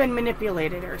think you've been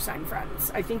manipulated, air sign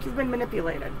friends. I think you've been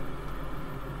manipulated.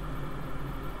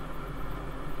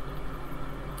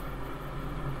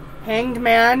 Hanged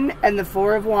Man and the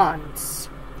Four of Wands.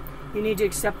 You need to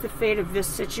accept the fate of this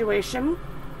situation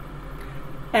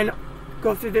and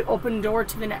go through the open door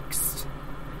to the next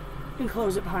and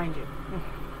close it behind you.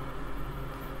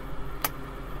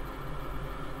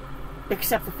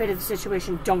 Accept the fate of the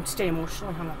situation. Don't stay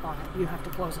emotionally hung up on it. You have to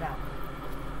close it out.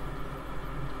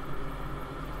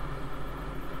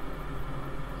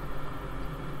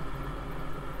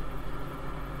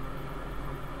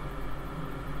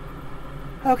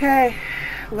 Okay,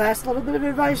 last little bit of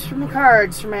advice from the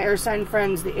cards for my air sign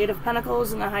friends. The Eight of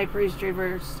Pentacles and the High Priest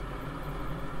reverse.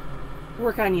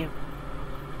 Work on you.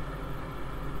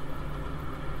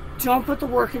 Don't put the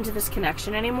work into this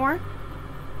connection anymore.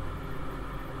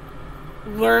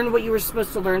 Learn what you were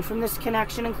supposed to learn from this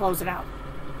connection and close it out.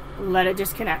 Let it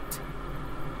disconnect.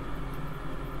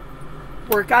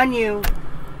 Work on you.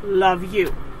 Love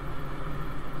you.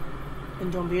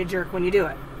 And don't be a jerk when you do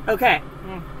it. Okay.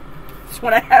 That's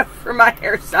what I have for my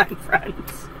air sign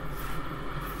friends.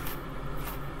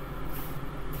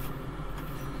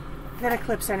 That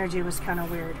eclipse energy was kind of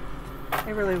weird.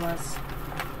 It really was.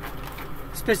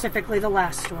 Specifically the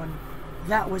last one.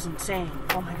 That was insane.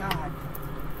 Oh my god.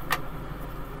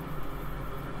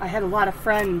 I had a lot of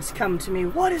friends come to me.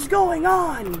 What is going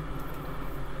on?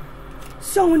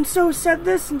 So-and-so said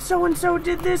this and so-and-so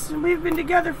did this and we've been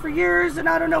together for years and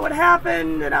I don't know what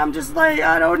happened. And I'm just like,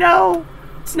 I don't know.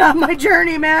 It's not my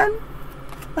journey, man.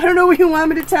 I don't know what you want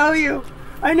me to tell you.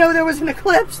 I know there was an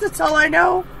eclipse. That's all I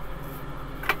know.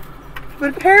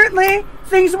 But apparently,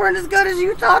 things weren't as good as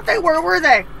you thought they were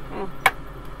they?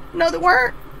 No, they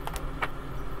weren't.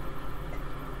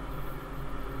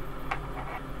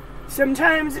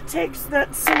 Sometimes it takes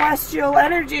that celestial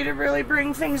energy to really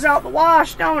bring things out the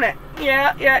wash, don't it?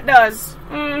 Yeah, it does.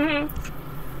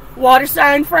 Water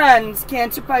sign friends,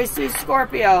 Cancer, Pisces,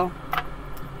 Scorpio.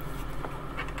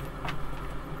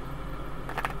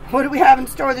 What do we have in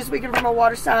store this weekend from our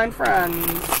water sign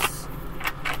friends?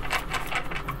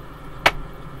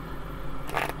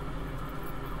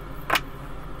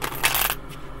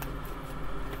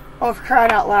 Oh, for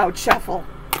crying out loud, shuffle.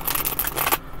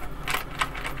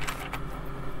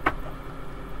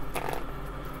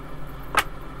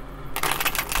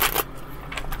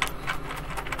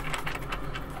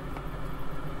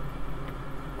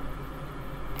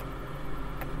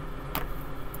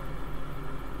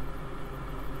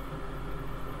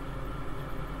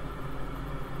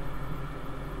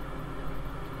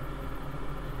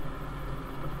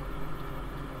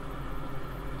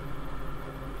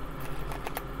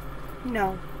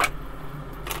 No.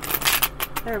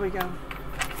 There we go.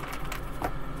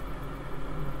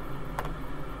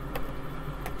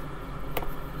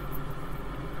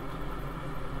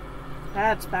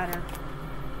 That's better.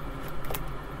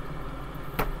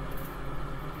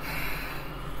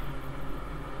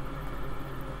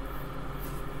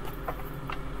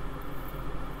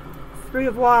 Three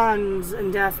of Wands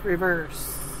and Death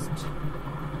reversed.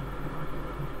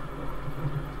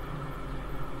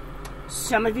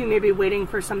 Some of you may be waiting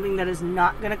for something that is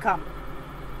not going to come.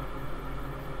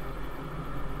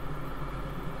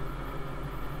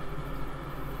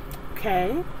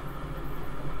 Okay.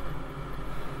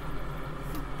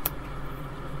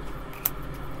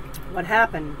 What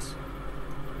happened?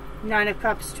 Nine of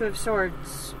Cups, Two of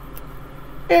Swords.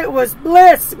 It was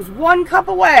bliss. It was one cup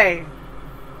away.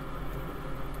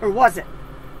 Or was it?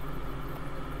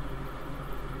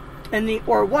 And the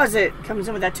or was it comes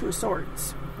in with that Two of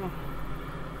Swords.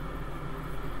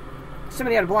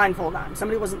 Somebody had a blindfold on.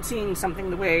 Somebody wasn't seeing something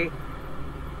the way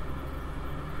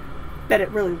that it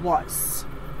really was.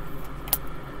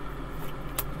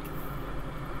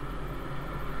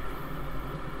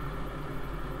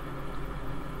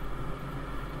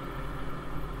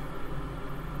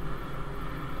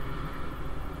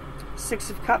 Six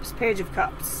of Cups, Page of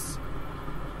Cups.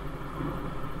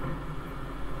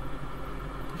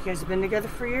 You guys have been together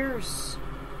for years.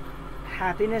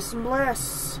 Happiness and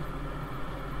bliss.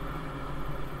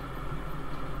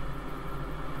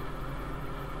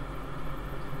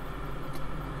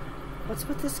 What's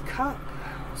with this cup?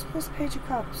 What's with this Page of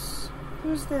Cups?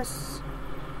 Who's this?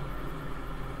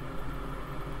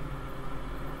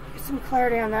 Get some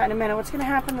clarity on that in a minute. What's going to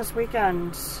happen this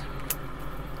weekend?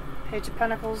 Page of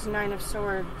Pentacles, Nine of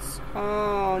Swords.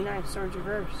 Oh, Nine of Swords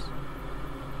reverse.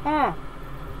 Huh.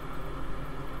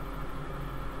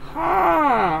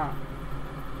 Huh.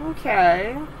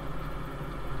 Okay.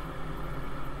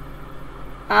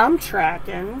 I'm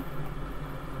tracking.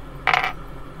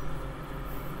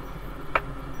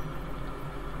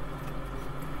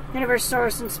 Universe,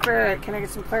 Source, and Spirit. Can I get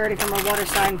some clarity from our water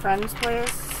sign friends,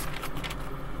 please?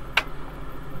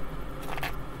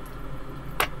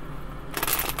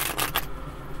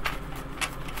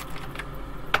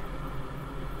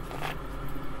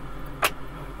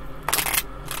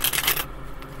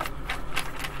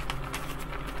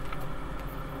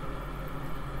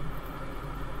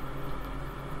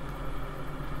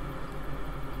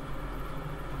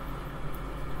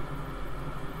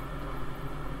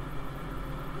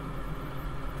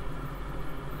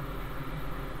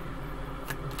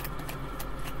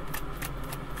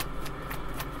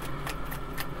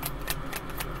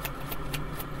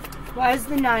 Why is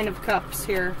the Nine of Cups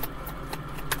here?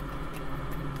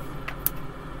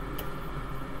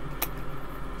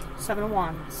 Seven of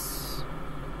Wands.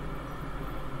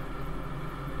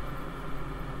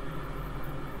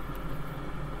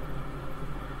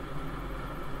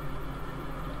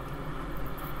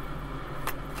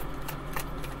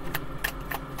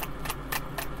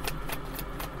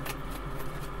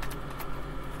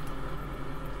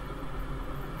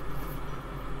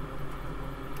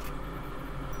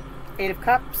 Eight of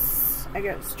Cups. I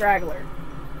got Straggler.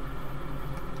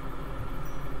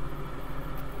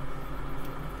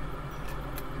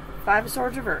 Five of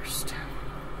Swords reversed.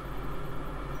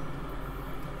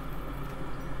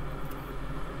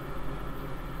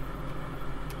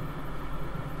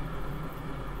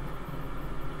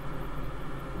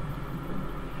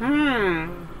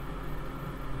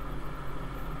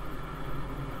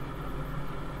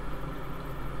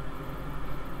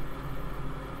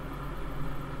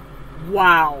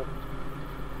 Wow.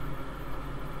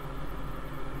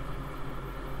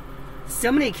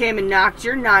 Somebody came and knocked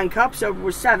your 9 cups over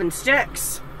with 7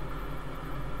 sticks.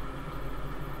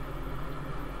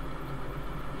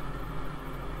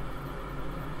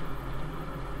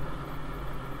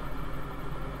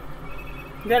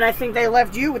 Then I think they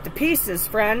left you with the pieces,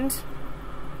 friend.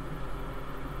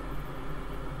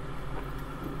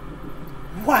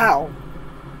 Wow.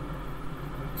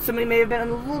 Somebody may have been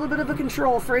a little bit of a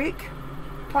control freak.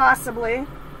 Possibly.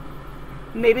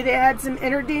 Maybe they had some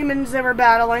inner demons they were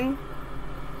battling.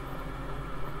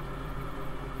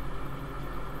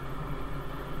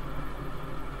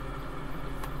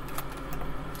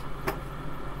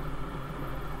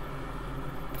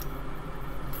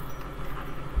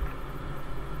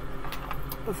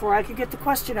 Before I could get the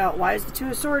question out, why is the Two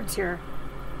of Swords here?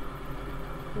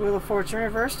 Wheel of Fortune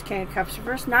reversed, King of Cups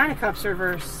reversed, 9 of Cups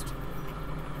reversed.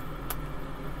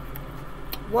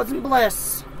 Wasn't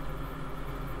bliss.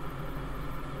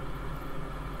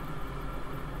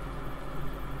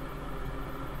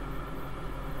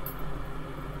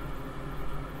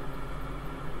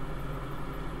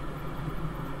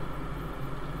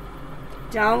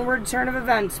 Downward turn of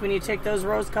events when you take those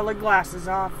rose-colored glasses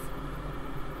off.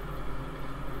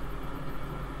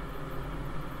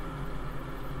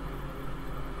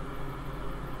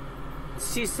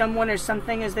 See someone or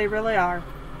something as they really are,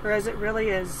 or as it really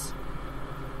is.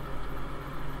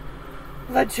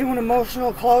 Led to an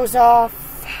emotional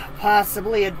close-off,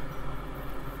 possibly a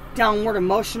downward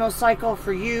emotional cycle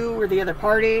for you or the other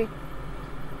party.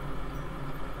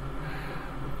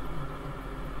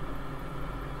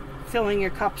 Filling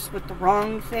your cups with the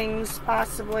wrong things,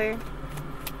 possibly.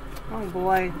 Oh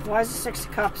boy, why is the 6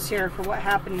 of Cups here for what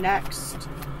happened next?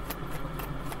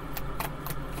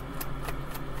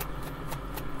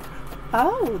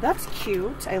 Oh, that's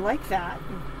cute. I like that.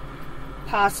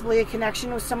 Possibly a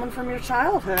connection with someone from your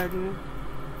childhood.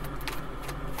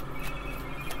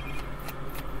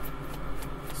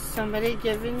 Somebody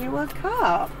giving you a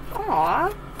cup. Aw.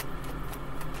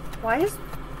 Why is...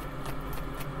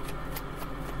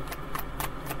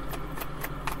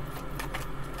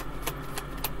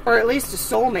 Or at least a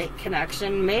soulmate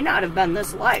connection. May not have been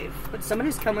this life, but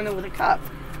somebody's coming in with a cup.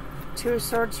 2 of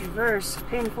Swords reversed.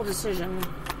 Painful decision.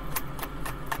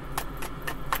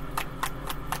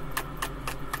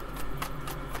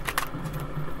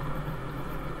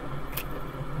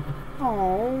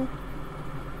 Oh.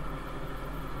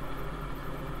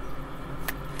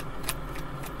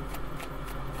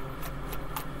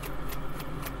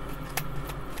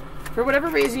 For whatever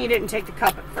reason, you didn't take the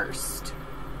cup at first.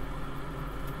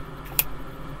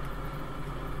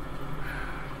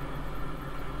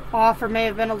 Offer may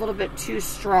have been a little bit too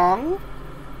strong.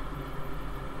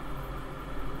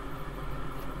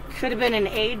 Could have been an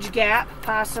age gap,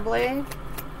 possibly.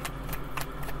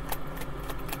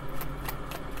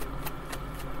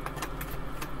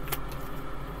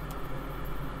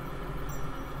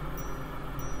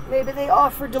 Maybe they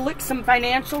offered to lick some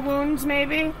financial wounds,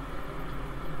 maybe.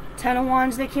 10 of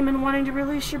Wands, they came in wanting to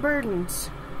release your burdens.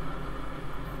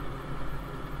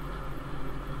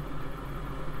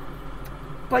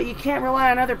 But you can't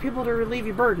rely on other people to relieve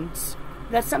your burdens.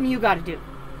 That's something you got to do.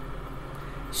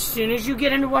 As soon as you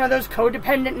get into one of those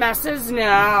codependent messes,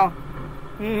 no.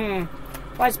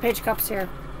 Why is Page of Cups here?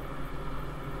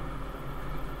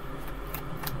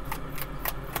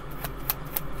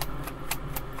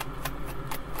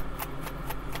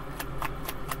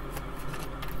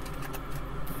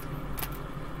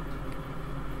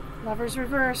 Lovers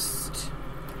reversed.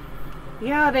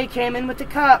 Yeah, they came in with the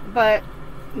cup, but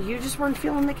you just weren't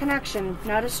feeling the connection.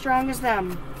 Not as strong as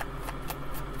them.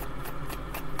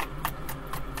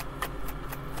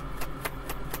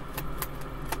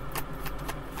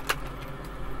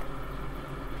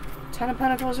 Ten of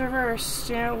Pentacles reversed.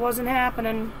 You know, it wasn't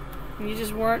happening. You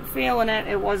just weren't feeling it.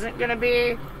 It wasn't going to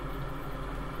be.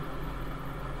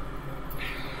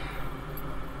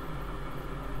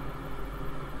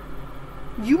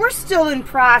 You were still in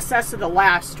process of the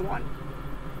last one.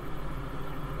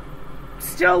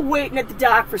 Still waiting at the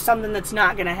dock for something that's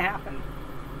not going to happen.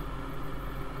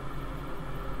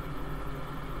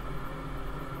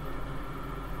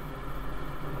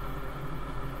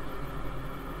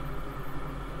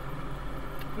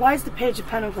 Why is the Page of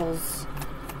Pentacles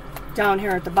down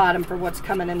here at the bottom for what's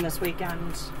coming in this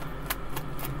weekend?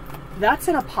 That's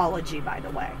an apology, by the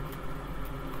way.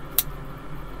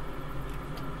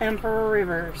 Emperor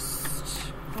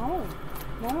reversed. Oh,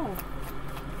 no.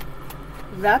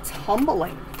 That's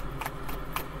humbling.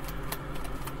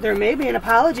 There may be an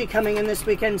apology coming in this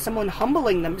weekend, someone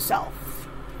humbling themselves.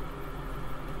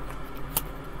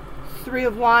 Three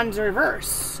of Wands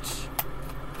reversed.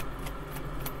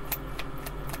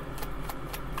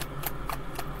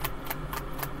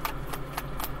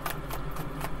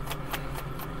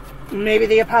 Maybe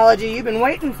the apology you've been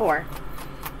waiting for.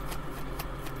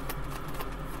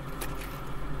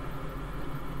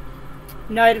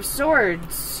 Knight of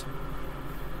Swords.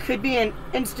 Could be an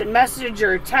instant message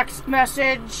or a text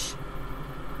message.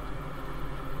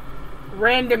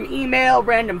 Random email,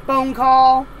 random phone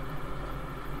call.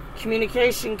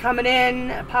 Communication coming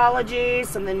in. Apology.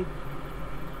 Something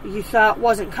you thought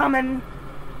wasn't coming.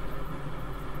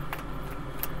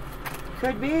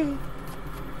 Could be.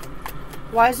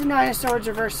 Why is the Nine of Swords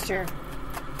reversed here?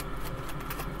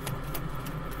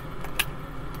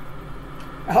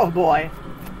 Oh boy.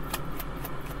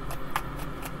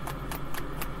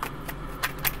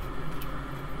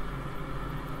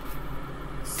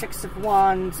 Six of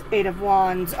Wands, Eight of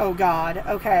Wands. Oh God.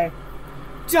 Okay.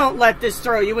 Don't let this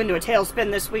throw you into a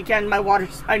tailspin this weekend, my water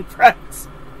sign friends.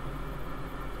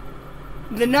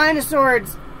 The Nine of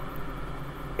Swords,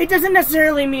 it doesn't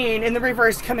necessarily mean in the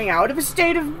reverse coming out of a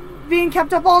state of being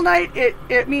kept up all night.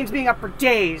 It means being up for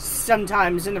days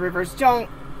sometimes in the reverse. Don't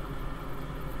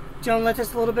let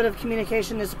this little bit of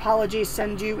communication, this apology,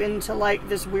 send you into like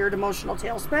this weird emotional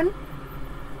tailspin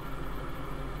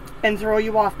and throw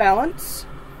you off balance.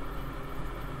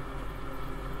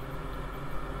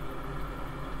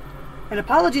 An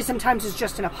apology sometimes is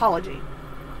just an apology.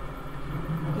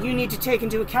 You need to take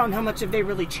into account how much have they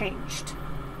really changed.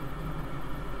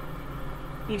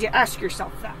 You need to ask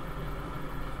yourself that.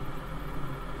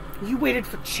 You waited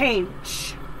for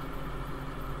change.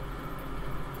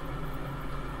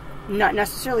 Not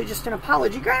necessarily just an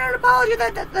apology. Granted, an apology,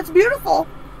 that's beautiful.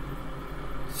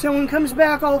 Someone comes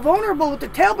back all vulnerable with the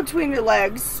tail between your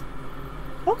legs.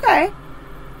 Okay.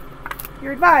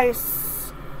 Your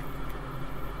advice.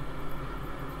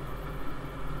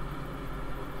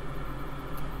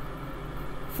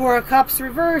 Four of Cups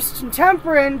reversed and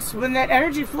Temperance. When that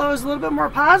energy flows a little bit more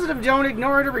positive, don't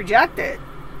ignore it or reject it.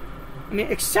 I mean,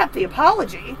 accept the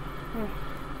apology.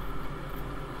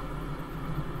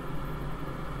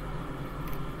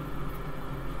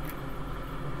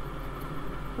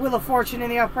 Wheel of Fortune in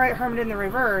the upright, Hermit in the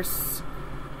reverse.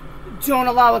 Don't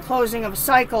allow a closing of a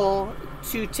cycle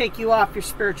to take you off your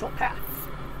spiritual path,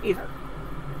 either.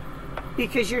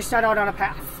 Because you're set out on a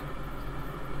path.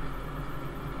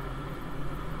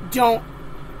 Don't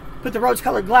put the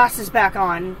rose-colored glasses back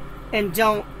on, and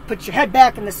don't put your head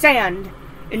back in the sand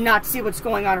and not see what's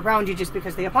going on around you just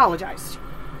because they apologized.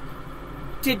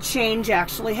 Did change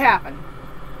actually happen?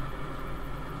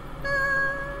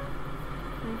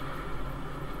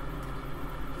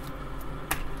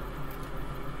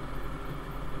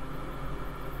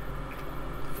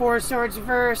 Four of Swords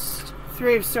reversed,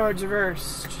 Three of Swords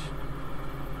reversed.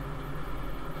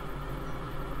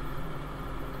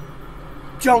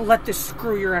 Don't let this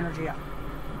screw your energy up.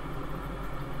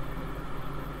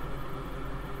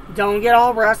 Don't get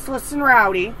all restless and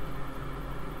rowdy.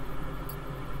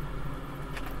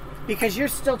 Because you're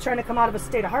still trying to come out of a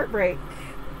state of heartbreak.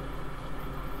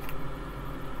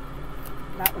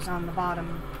 That was on the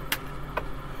bottom.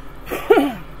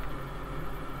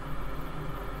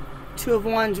 Two of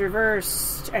Wands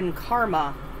reversed and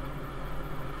Karma.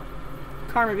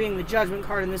 Karma being the Judgment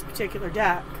card in this particular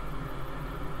deck.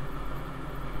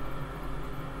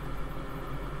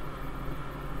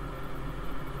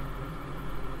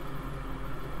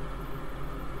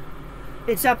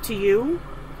 It's up to you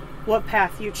what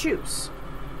path you choose.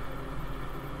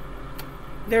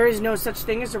 There is no such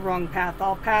thing as a wrong path.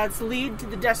 All paths lead to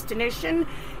the destination.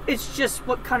 It's just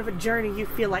what kind of a journey you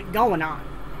feel like going on.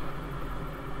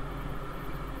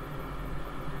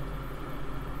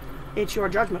 It's your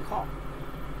judgment call.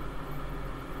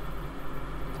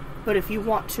 But if you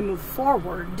want to move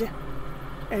forward,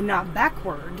 and not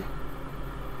backward,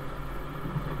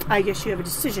 I guess you have a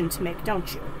decision to make,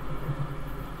 don't you?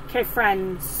 Okay,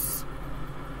 friends.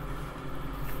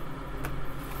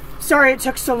 Sorry it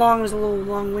took so long. It was a little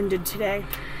long-winded today.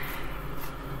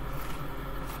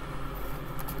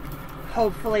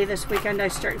 Hopefully this weekend I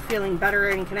start feeling better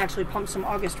and can actually pump some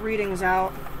August readings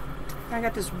out. I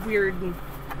got this weird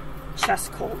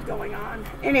chest cold going on.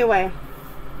 Anyway,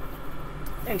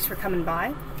 thanks for coming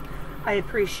by. I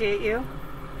appreciate you.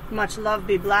 Much love,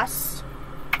 be blessed.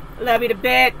 Love you to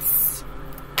bits.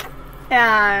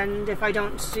 And if I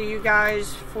don't see you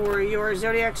guys for your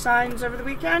zodiac signs over the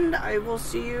weekend, I will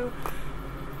see you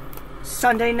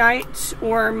Sunday night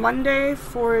or Monday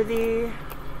for the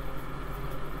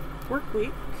work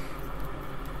week.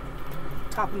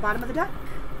 Top and bottom of the deck.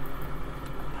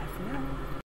 Bye for now.